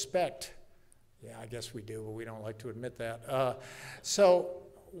international respect. Yeah, I guess we do, but we don't like to admit that. So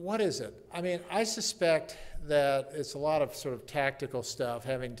what is it? I mean, I suspect that it's a lot of sort of tactical stuff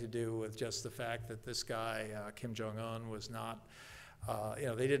having to do with just the fact that this guy, Kim Jong-un, was not,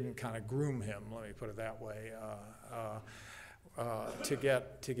 they didn't kind of groom him, let me put it that way, to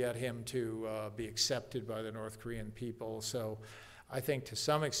get him to be accepted by the North Korean people. So I think to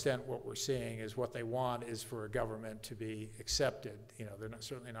some extent what we're seeing is what they want is for a government to be accepted. They're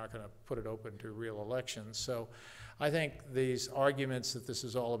certainly not going to put it open to real elections. So I think these arguments that this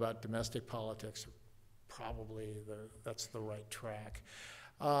is all about domestic politics are probably that's the right track.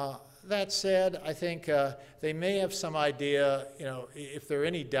 That said, I think they may have some idea, if there are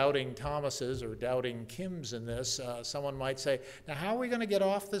any doubting Thomases or doubting Kims in this, someone might say, now how are we going to get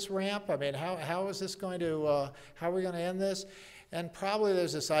off this ramp? I mean, how is this going to, how are we going to end this? And probably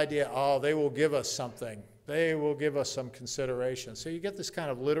there's this idea, oh, they will give us something. They will give us some consideration. So you get this kind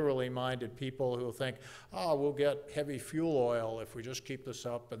of literally minded people who think, oh, we'll get heavy fuel oil if we just keep this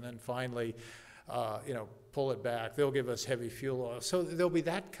up and then finally, pull it back. They'll give us heavy fuel oil. So there'll be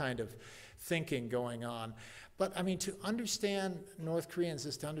that kind of thinking going on. But I mean, to understand North Koreans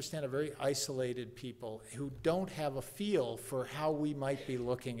is to understand a very isolated people who don't have a feel for how we might be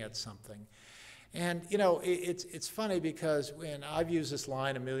looking at something. And it's funny because when I've used this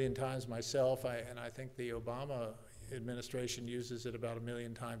line a million times myself, and I think the Obama administration uses it about 1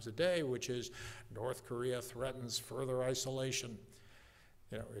 million times a day, which is North Korea threatens further isolation,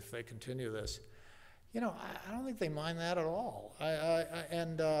 if they continue this. I don't think they mind that at all.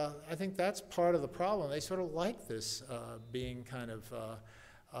 I think that's part of the problem. They sort of like this being kind of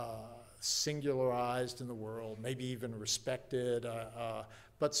singularized in the world, maybe even respected.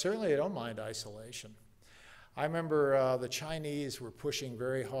 But certainly they don't mind isolation. I remember the Chinese were pushing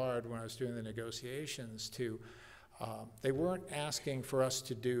very hard when I was doing the negotiations to, they weren't asking for us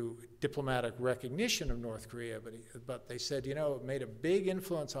to do diplomatic recognition of North Korea, but they said, it made a big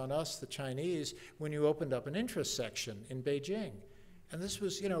influence on us, the Chinese, when you opened up an interest section in Beijing. And this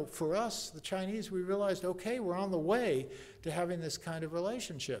was, for us, the Chinese, we realized, okay, we're on the way to having this kind of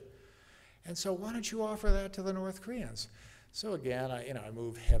relationship. And so why don't you offer that to the North Koreans? So again, I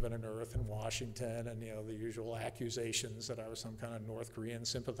moved heaven and earth in Washington, and the usual accusations that I was some kind of North Korean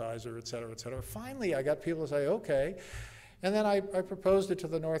sympathizer, et cetera, et cetera. Finally, I got people to say, okay. And then I proposed it to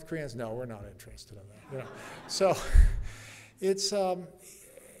the North Koreans. No, we're not interested in that. So it's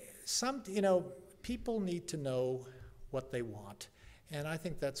people need to know what they want. And I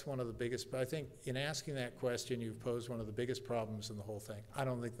think that's one of the biggest, but I think in asking that question, you've posed one of the biggest problems in the whole thing. I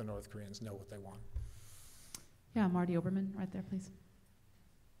don't think the North Koreans know what they want. Yeah, Marty Oberman, right there, please.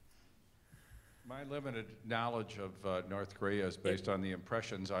 My limited knowledge of North Korea is based on the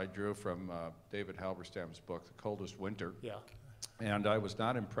impressions I drew from David Halberstam's book, The Coldest Winter. Yeah. And I was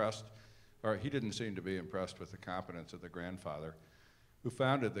not impressed, or he didn't seem to be impressed with the competence of the grandfather who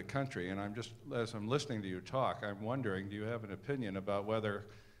founded the country. And I'm just, as I'm listening to you talk, I'm wondering, do you have an opinion about whether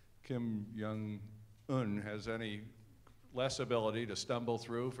Kim Jong-un has any less ability to stumble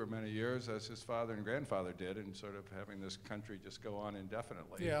through for many years as his father and grandfather did, and sort of having this country just go on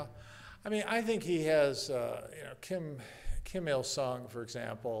indefinitely? Yeah. I mean, I think he has, Kim Il-sung, for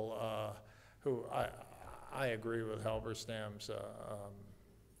example, who I agree with Halberstam's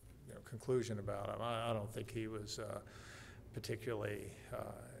conclusion about him. I don't think he was particularly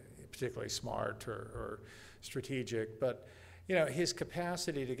smart or strategic, but his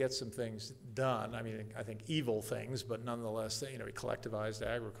capacity to get some things done. I mean, I think evil things, but nonetheless, he collectivized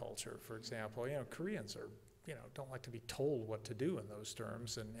agriculture, for example. Koreans are, don't like to be told what to do in those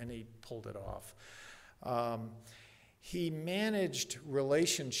terms, and he pulled it off. He managed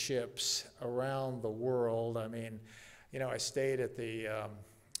relationships around the world. I mean, I stayed at the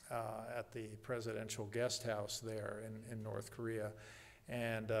presidential guest house there in North Korea,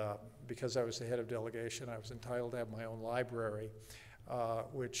 and because I was the head of delegation, I was entitled to have my own library,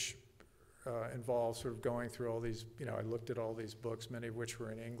 which involves sort of going through all these, I looked at all these books, many of which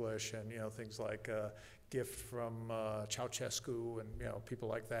were in English, and things like Gift from Ceausescu and people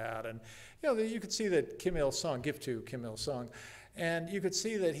like that, and you could see that Kim Il-sung, Gift to Kim Il-sung, and you could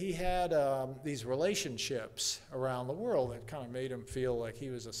see that he had these relationships around the world that kind of made him feel like he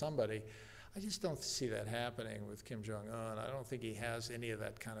was a somebody. I just don't see that happening with Kim Jong-un. I don't think he has any of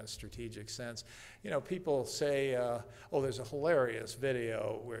that kind of strategic sense. People say, oh, there's a hilarious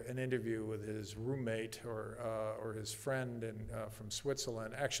video, an interview with his roommate or his friend from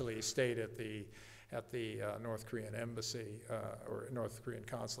Switzerland. Actually, he stayed at the North Korean embassy or North Korean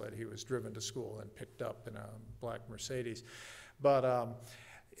consulate. He was driven to school and picked up in a black Mercedes. But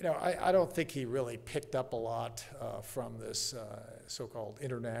I don't think he really picked up a lot from this so-called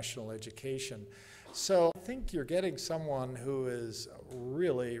international education. So I think you're getting someone who is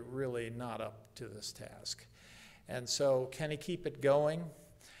really, really not up to this task. And so can he keep it going?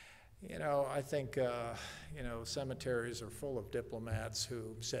 I think, cemeteries are full of diplomats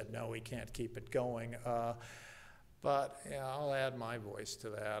who said, no, we can't keep it going. But I'll add my voice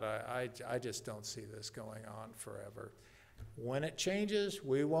to that. I just don't see this going on forever. When it changes,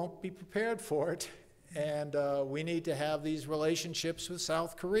 we won't be prepared for it. And we need to have these relationships with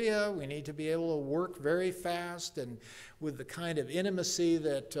South Korea. We need to be able to work very fast and with the kind of intimacy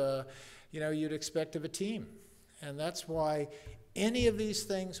that you'd expect of a team. And that's why any of these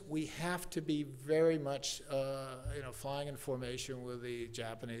things, we have to be very much flying in formation with the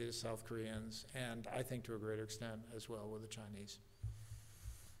Japanese, South Koreans, and I think to a greater extent as well with the Chinese.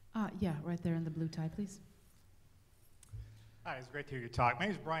 Yeah, right there in the blue tie, please. Hi, it's great to hear you talk. My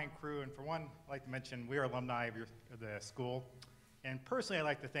name is Brian Crew, and for one, I'd like to mention we are alumni of the school. And personally, I'd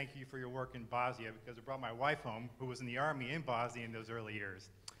like to thank you for your work in Bosnia because it brought my wife home, who was in the Army in Bosnia in those early years.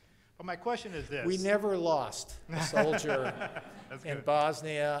 But my question is this. We never lost a soldier in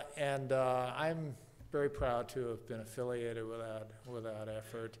Bosnia, and I'm very proud to have been affiliated with that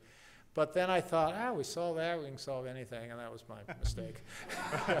effort. But then I thought, we solved that, we can solve anything, and that was my mistake.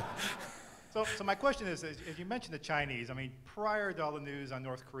 So my question is, as you mentioned the Chinese, I mean, prior to all the news on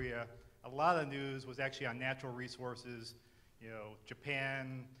North Korea, a lot of the news was actually on natural resources,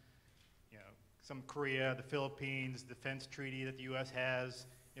 Japan, some Korea, the Philippines, defense treaty that the U.S. has,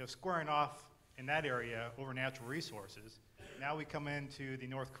 squaring off in that area over natural resources. Now we come into the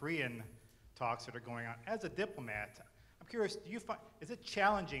North Korean talks that are going on. As a diplomat, I'm curious, is it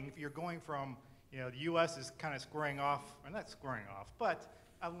challenging if you're going from, the U.S. is kind of squaring off, or not squaring off, but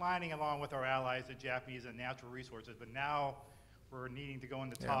aligning along with our allies, the Japanese and natural resources, but now we're needing to go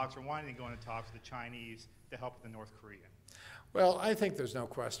into talks, or wanting to go into talks with the Chinese to help the North Korean? Well, I think there's no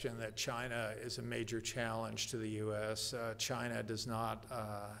question that China is a major challenge to the U.S. China does not,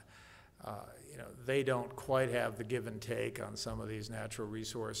 they don't quite have the give and take on some of these natural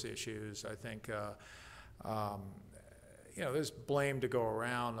resource issues. I think, you know, there's blame to go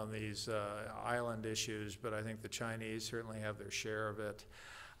around on these island issues, but I think the Chinese certainly have their share of it.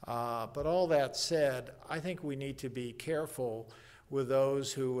 But all that said, I think we need to be careful with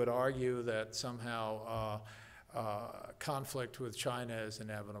those who would argue that somehow conflict with China is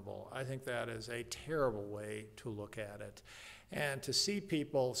inevitable. I think that is a terrible way to look at it. And to see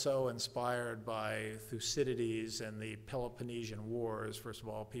people so inspired by Thucydides and the Peloponnesian Wars, first of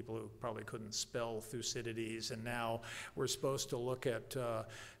all, people who probably couldn't spell Thucydides, and now we're supposed to look at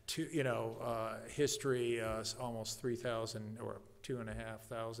history almost 3,000 or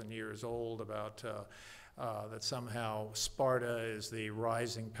 2,500 years old about that somehow Sparta is the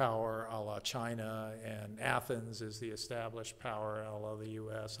rising power a la China and Athens is the established power a la the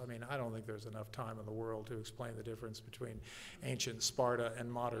US. I mean, I don't think there's enough time in the world to explain the difference between ancient Sparta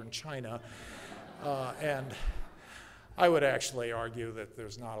and modern China. And I would actually argue that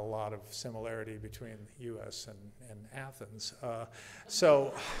there's not a lot of similarity between the US and Athens.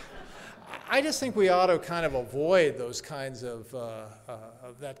 So I just think we ought to kind of avoid those kinds of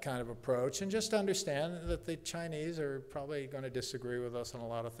that kind of approach and just understand that the Chinese are probably going to disagree with us on a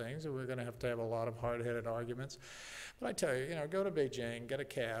lot of things, and we're going to have a lot of hard-headed arguments. But I tell you, go to Beijing, get a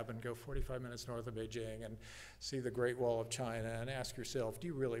cab, and go 45 minutes north of Beijing and see the Great Wall of China, and ask yourself, do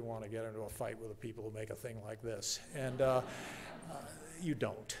you really want to get into a fight with the people who make a thing like this? And you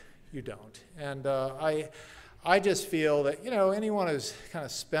don't. You don't. And I just feel that, anyone who's kind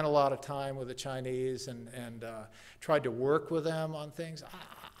of spent a lot of time with the Chinese and tried to work with them on things,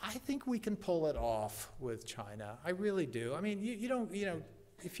 I think we can pull it off with China. I really do. I mean, you don't,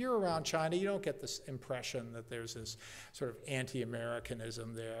 if you're around China, you don't get this impression that there's this sort of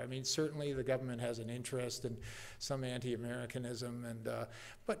anti-Americanism there. I mean, certainly the government has an interest in some anti-Americanism,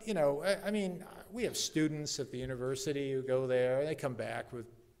 but I mean, we have students at the university who go there, and they come back with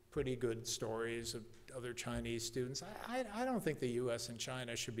pretty good stories of other Chinese students. I don't think the U.S. and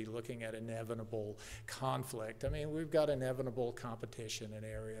China should be looking at inevitable conflict. I mean, we've got inevitable competition in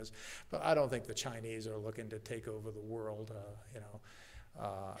areas, but I don't think the Chinese are looking to take over the world,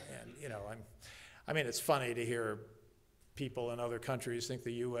 I mean, it's funny to hear people in other countries think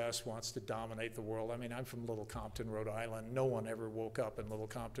the U.S. wants to dominate the world. I mean, I'm from Little Compton, Rhode Island. No one ever woke up in Little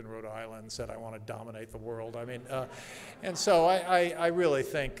Compton, Rhode Island and said, I want to dominate the world. I mean, and so I really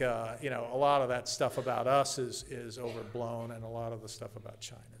think, a lot of that stuff about us is overblown, and a lot of the stuff about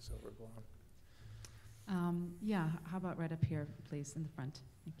China is overblown. Yeah, how about right up here, please, in the front?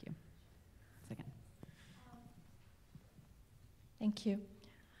 Thank you. Second. Thank you.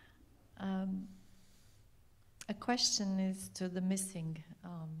 A question is to the missing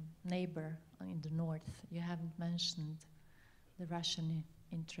neighbor in the north. You haven't mentioned the Russian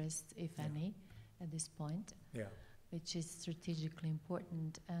interest, if any, at this point, which is strategically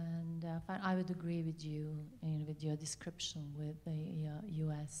important. And I would agree with you with your description with the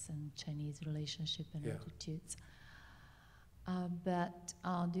U.S. and Chinese relationship and attitudes. But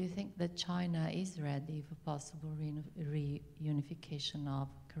do you think that China is ready for possible reunification of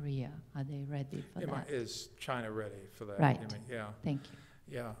Korea? Are they ready for that? Is China ready for that? Right. Yeah. Thank you.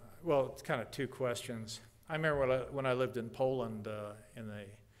 Yeah. Well, it's kind of two questions. I remember when I lived in Poland in the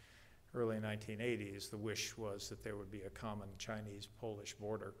early 1980s, the wish was that there would be a common Chinese-Polish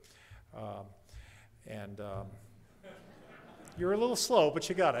border. You're a little slow, but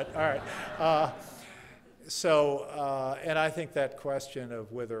you got it. All right. And I think that question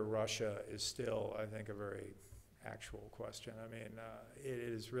of whether Russia is still, I think, a very actual question. I mean,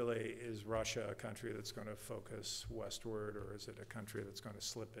 is Russia a country that's going to focus westward, or is it a country that's going to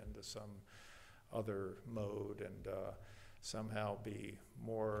slip into some other mode and somehow be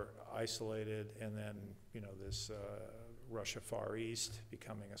more isolated, and then, this Russia Far East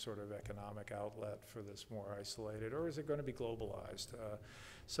becoming a sort of economic outlet for this more isolated, or is it going to be globalized?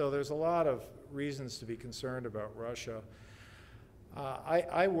 So there's a lot of reasons to be concerned about Russia.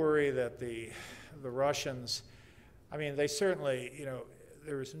 I worry that the Russians, I mean, they certainly,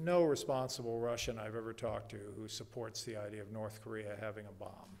 there is no responsible Russian I've ever talked to who supports the idea of North Korea having a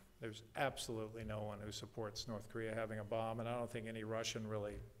bomb. There's absolutely no one who supports North Korea having a bomb, and I don't think any Russian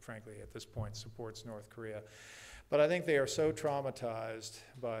really, frankly, at this point, supports North Korea. But I think they are so traumatized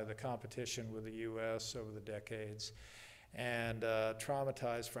by the competition with the U.S. over the decades, and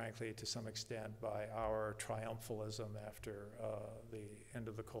traumatized, frankly, to some extent by our triumphalism after the end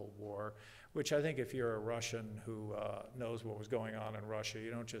of the Cold War, which I think if you're a Russian who knows what was going on in Russia, you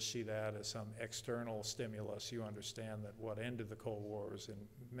don't just see that as some external stimulus. You understand that what ended the Cold War was in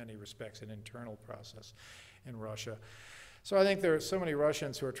many respects an internal process in Russia. So I think there are so many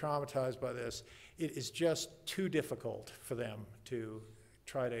Russians who are traumatized by this. It is just too difficult for them to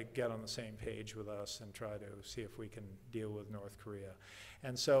try to get on the same page with us and try to see if we can deal with North Korea.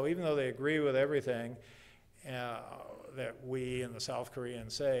 And so even though they agree with everything that we and the South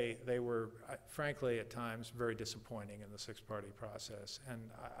Koreans say, they were, frankly, at times very disappointing in the six-party process. And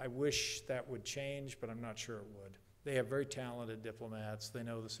I wish that would change, but I'm not sure it would. They have very talented diplomats. They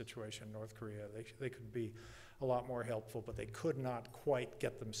know the situation in North Korea. They could be a lot more helpful, but they could not quite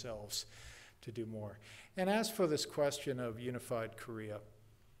get themselves to do more. And as for this question of unified Korea,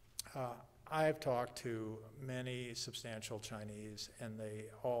 I've talked to many substantial Chinese, and they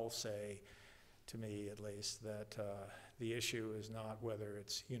all say, to me at least, that the issue is not whether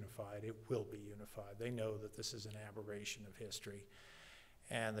it's unified, it will be unified. They know that this is an aberration of history.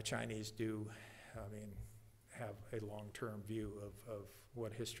 And the Chinese do, have a long-term view of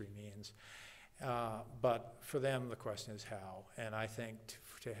what history means. But for them, the question is how. And I think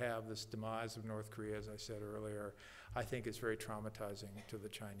to have this demise of North Korea, as I said earlier, I think is very traumatizing to the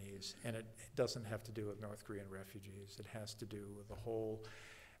Chinese. And it doesn't have to do with North Korean refugees. It has to do with the whole,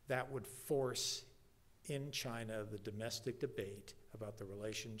 that would force in China the domestic debate about the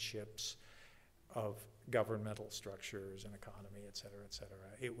relationships of governmental structures and economy, et cetera, et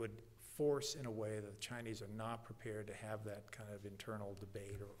cetera. It would force in a way that the Chinese are not prepared to have that kind of internal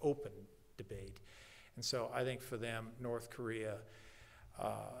debate or open debate. And so I think for them, North Korea,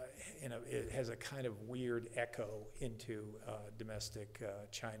 it has a kind of weird echo into domestic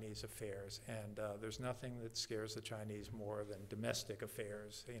Chinese affairs. And there's nothing that scares the Chinese more than domestic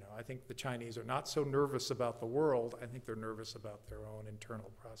affairs. I think the Chinese are not so nervous about the world. I think they're nervous about their own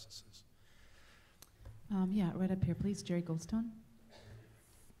internal processes. Yeah, right up here, please, Jerry Goldstone.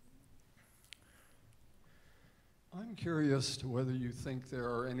 I'm curious to whether you think there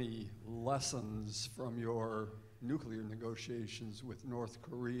are any lessons from your nuclear negotiations with North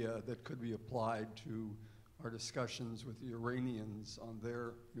Korea that could be applied to our discussions with the Iranians on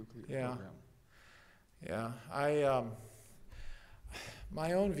their nuclear program. Yeah,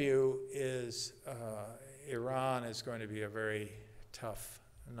 my own view is Iran is going to be a very tough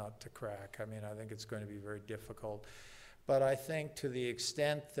nut to crack. I think it's going to be very difficult. But I think to the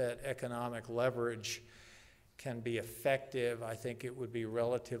extent that economic leverage can be effective, I think it would be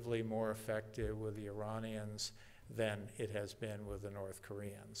relatively more effective with the Iranians than it has been with the North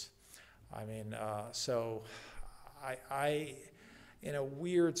Koreans. So I, in a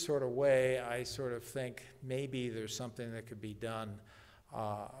weird sort of way, I sort of think maybe there's something that could be done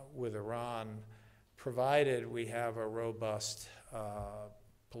with Iran, provided we have a robust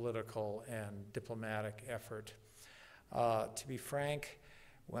political and diplomatic effort. To be frank,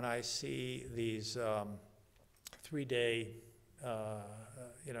 when I see these 3-day,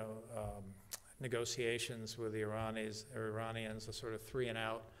 negotiations with the Iranians, the sort of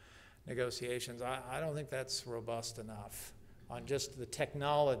 3-and-out negotiations, I don't think that's robust enough on just the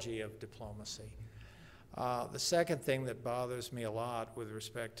technology of diplomacy. The second thing that bothers me a lot with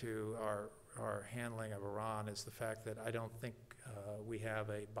respect to our handling of Iran is the fact that I don't think we have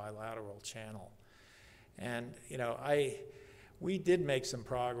a bilateral channel. And, we did make some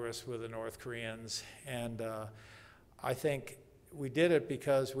progress with the North Koreans, and I think we did it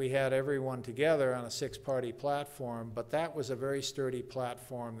because we had everyone together on a 6-party platform, but that was a very sturdy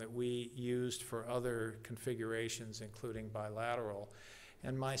platform that we used for other configurations, including bilateral.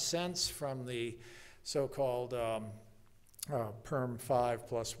 And my sense from the so-called PERM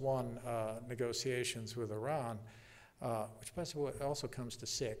 5+1 negotiations with Iran, which by the way also comes to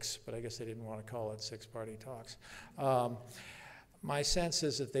 6, but I guess they didn't want to call it 6-party talks. My sense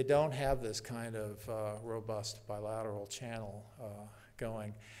is that they don't have this kind of robust bilateral channel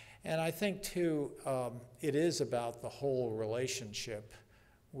going. And I think, too, it is about the whole relationship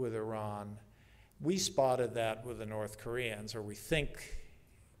with Iran. We spotted that with the North Koreans, or we think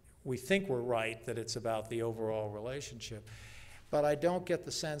we're right that it's about the overall relationship. But I don't get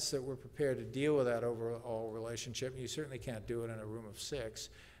the sense that we're prepared to deal with that overall relationship. You certainly can't do it in a room of 6.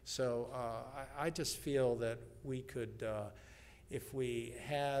 So I just feel that we could, if we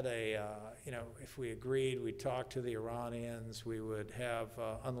had if we agreed, we'd talk to the Iranians, we would have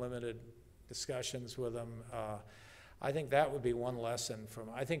unlimited discussions with them. I think that would be one lesson from,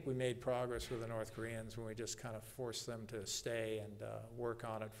 I think we made progress with the North Koreans when we just kind of forced them to stay and work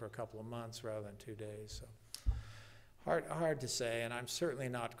on it for a couple of months rather than 2 days. So hard to say, and I'm certainly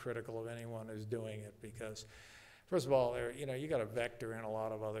not critical of anyone who's doing it because, first of all, you got to vector in a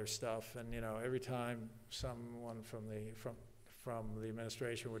lot of other stuff, and every time someone from the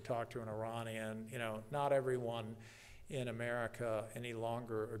administration would talk to an Iranian, not everyone in America any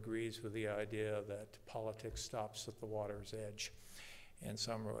longer agrees with the idea that politics stops at the water's edge. in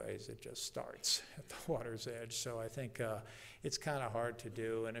some ways it just starts at the water's edge. So I think it's kind of hard to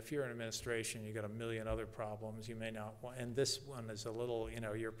do. And if you're in administration, you've got a million other problems. You may not want, and this one is a little,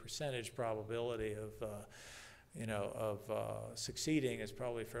 your percentage probability of succeeding is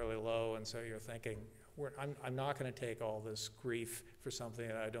probably fairly low. And so you're thinking, I'm not going to take all this grief for something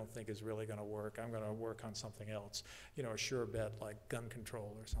that I don't think is really going to work. I'm going to work on something else, a sure bet like gun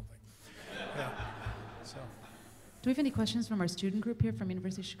control or something. Yeah. So. Do we have any questions from our student group here from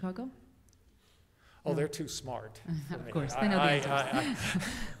University of Chicago? Oh, No. they're too smart. Of course, they know the answers.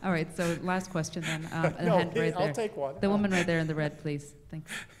 All right, so last question then. The No, hand right there. I'll take one. The woman right there in the red, please.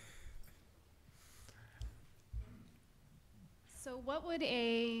 Thanks. So what would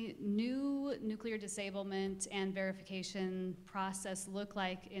a new nuclear disablement and verification process look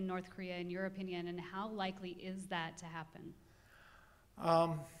like in North Korea, in your opinion, and how likely is that to happen?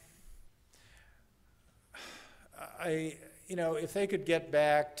 If they could get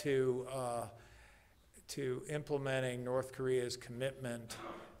back to implementing North Korea's commitment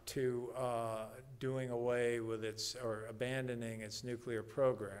to doing away with or abandoning its nuclear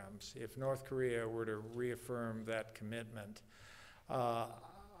programs, if North Korea were to reaffirm that commitment,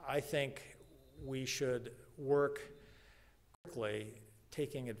 I think we should work quickly,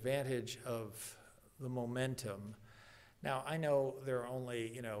 taking advantage of the momentum. Now, I know there are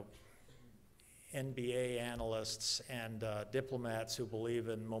only, NBA analysts and diplomats who believe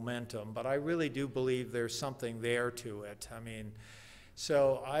in momentum, but I really do believe there's something there to it.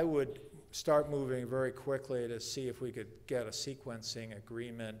 So I would start moving very quickly to see if we could get a sequencing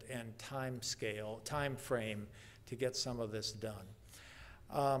agreement and time frame to get some of this done.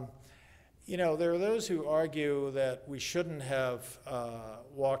 There are those who argue that we shouldn't have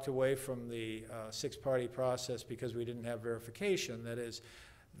walked away from the six-party process because we didn't have verification. That is,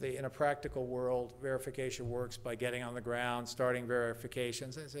 in a practical world, verification works by getting on the ground, starting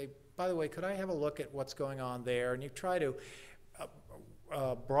verifications, and say, by the way, could I have a look at what's going on there? And you try to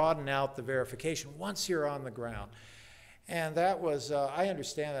broaden out the verification once you're on the ground. And that was, I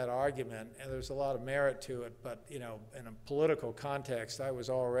understand that argument, and there's a lot of merit to it, but, in a political context, I was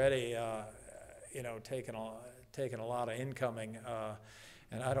already, taking a lot of incoming,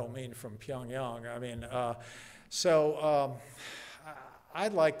 and I don't mean from Pyongyang.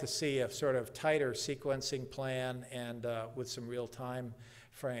 I'd like to see a sort of tighter sequencing plan and with some real time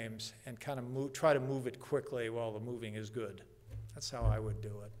frames and kind of try to move it quickly while the moving is good. That's how I would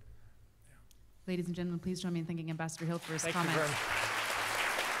do it. Ladies and gentlemen, please join me in thanking Ambassador Hilt for his Thank comments. You very much.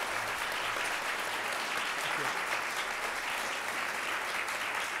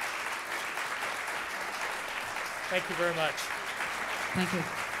 Thank you very much. Thank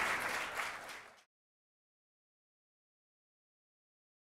you.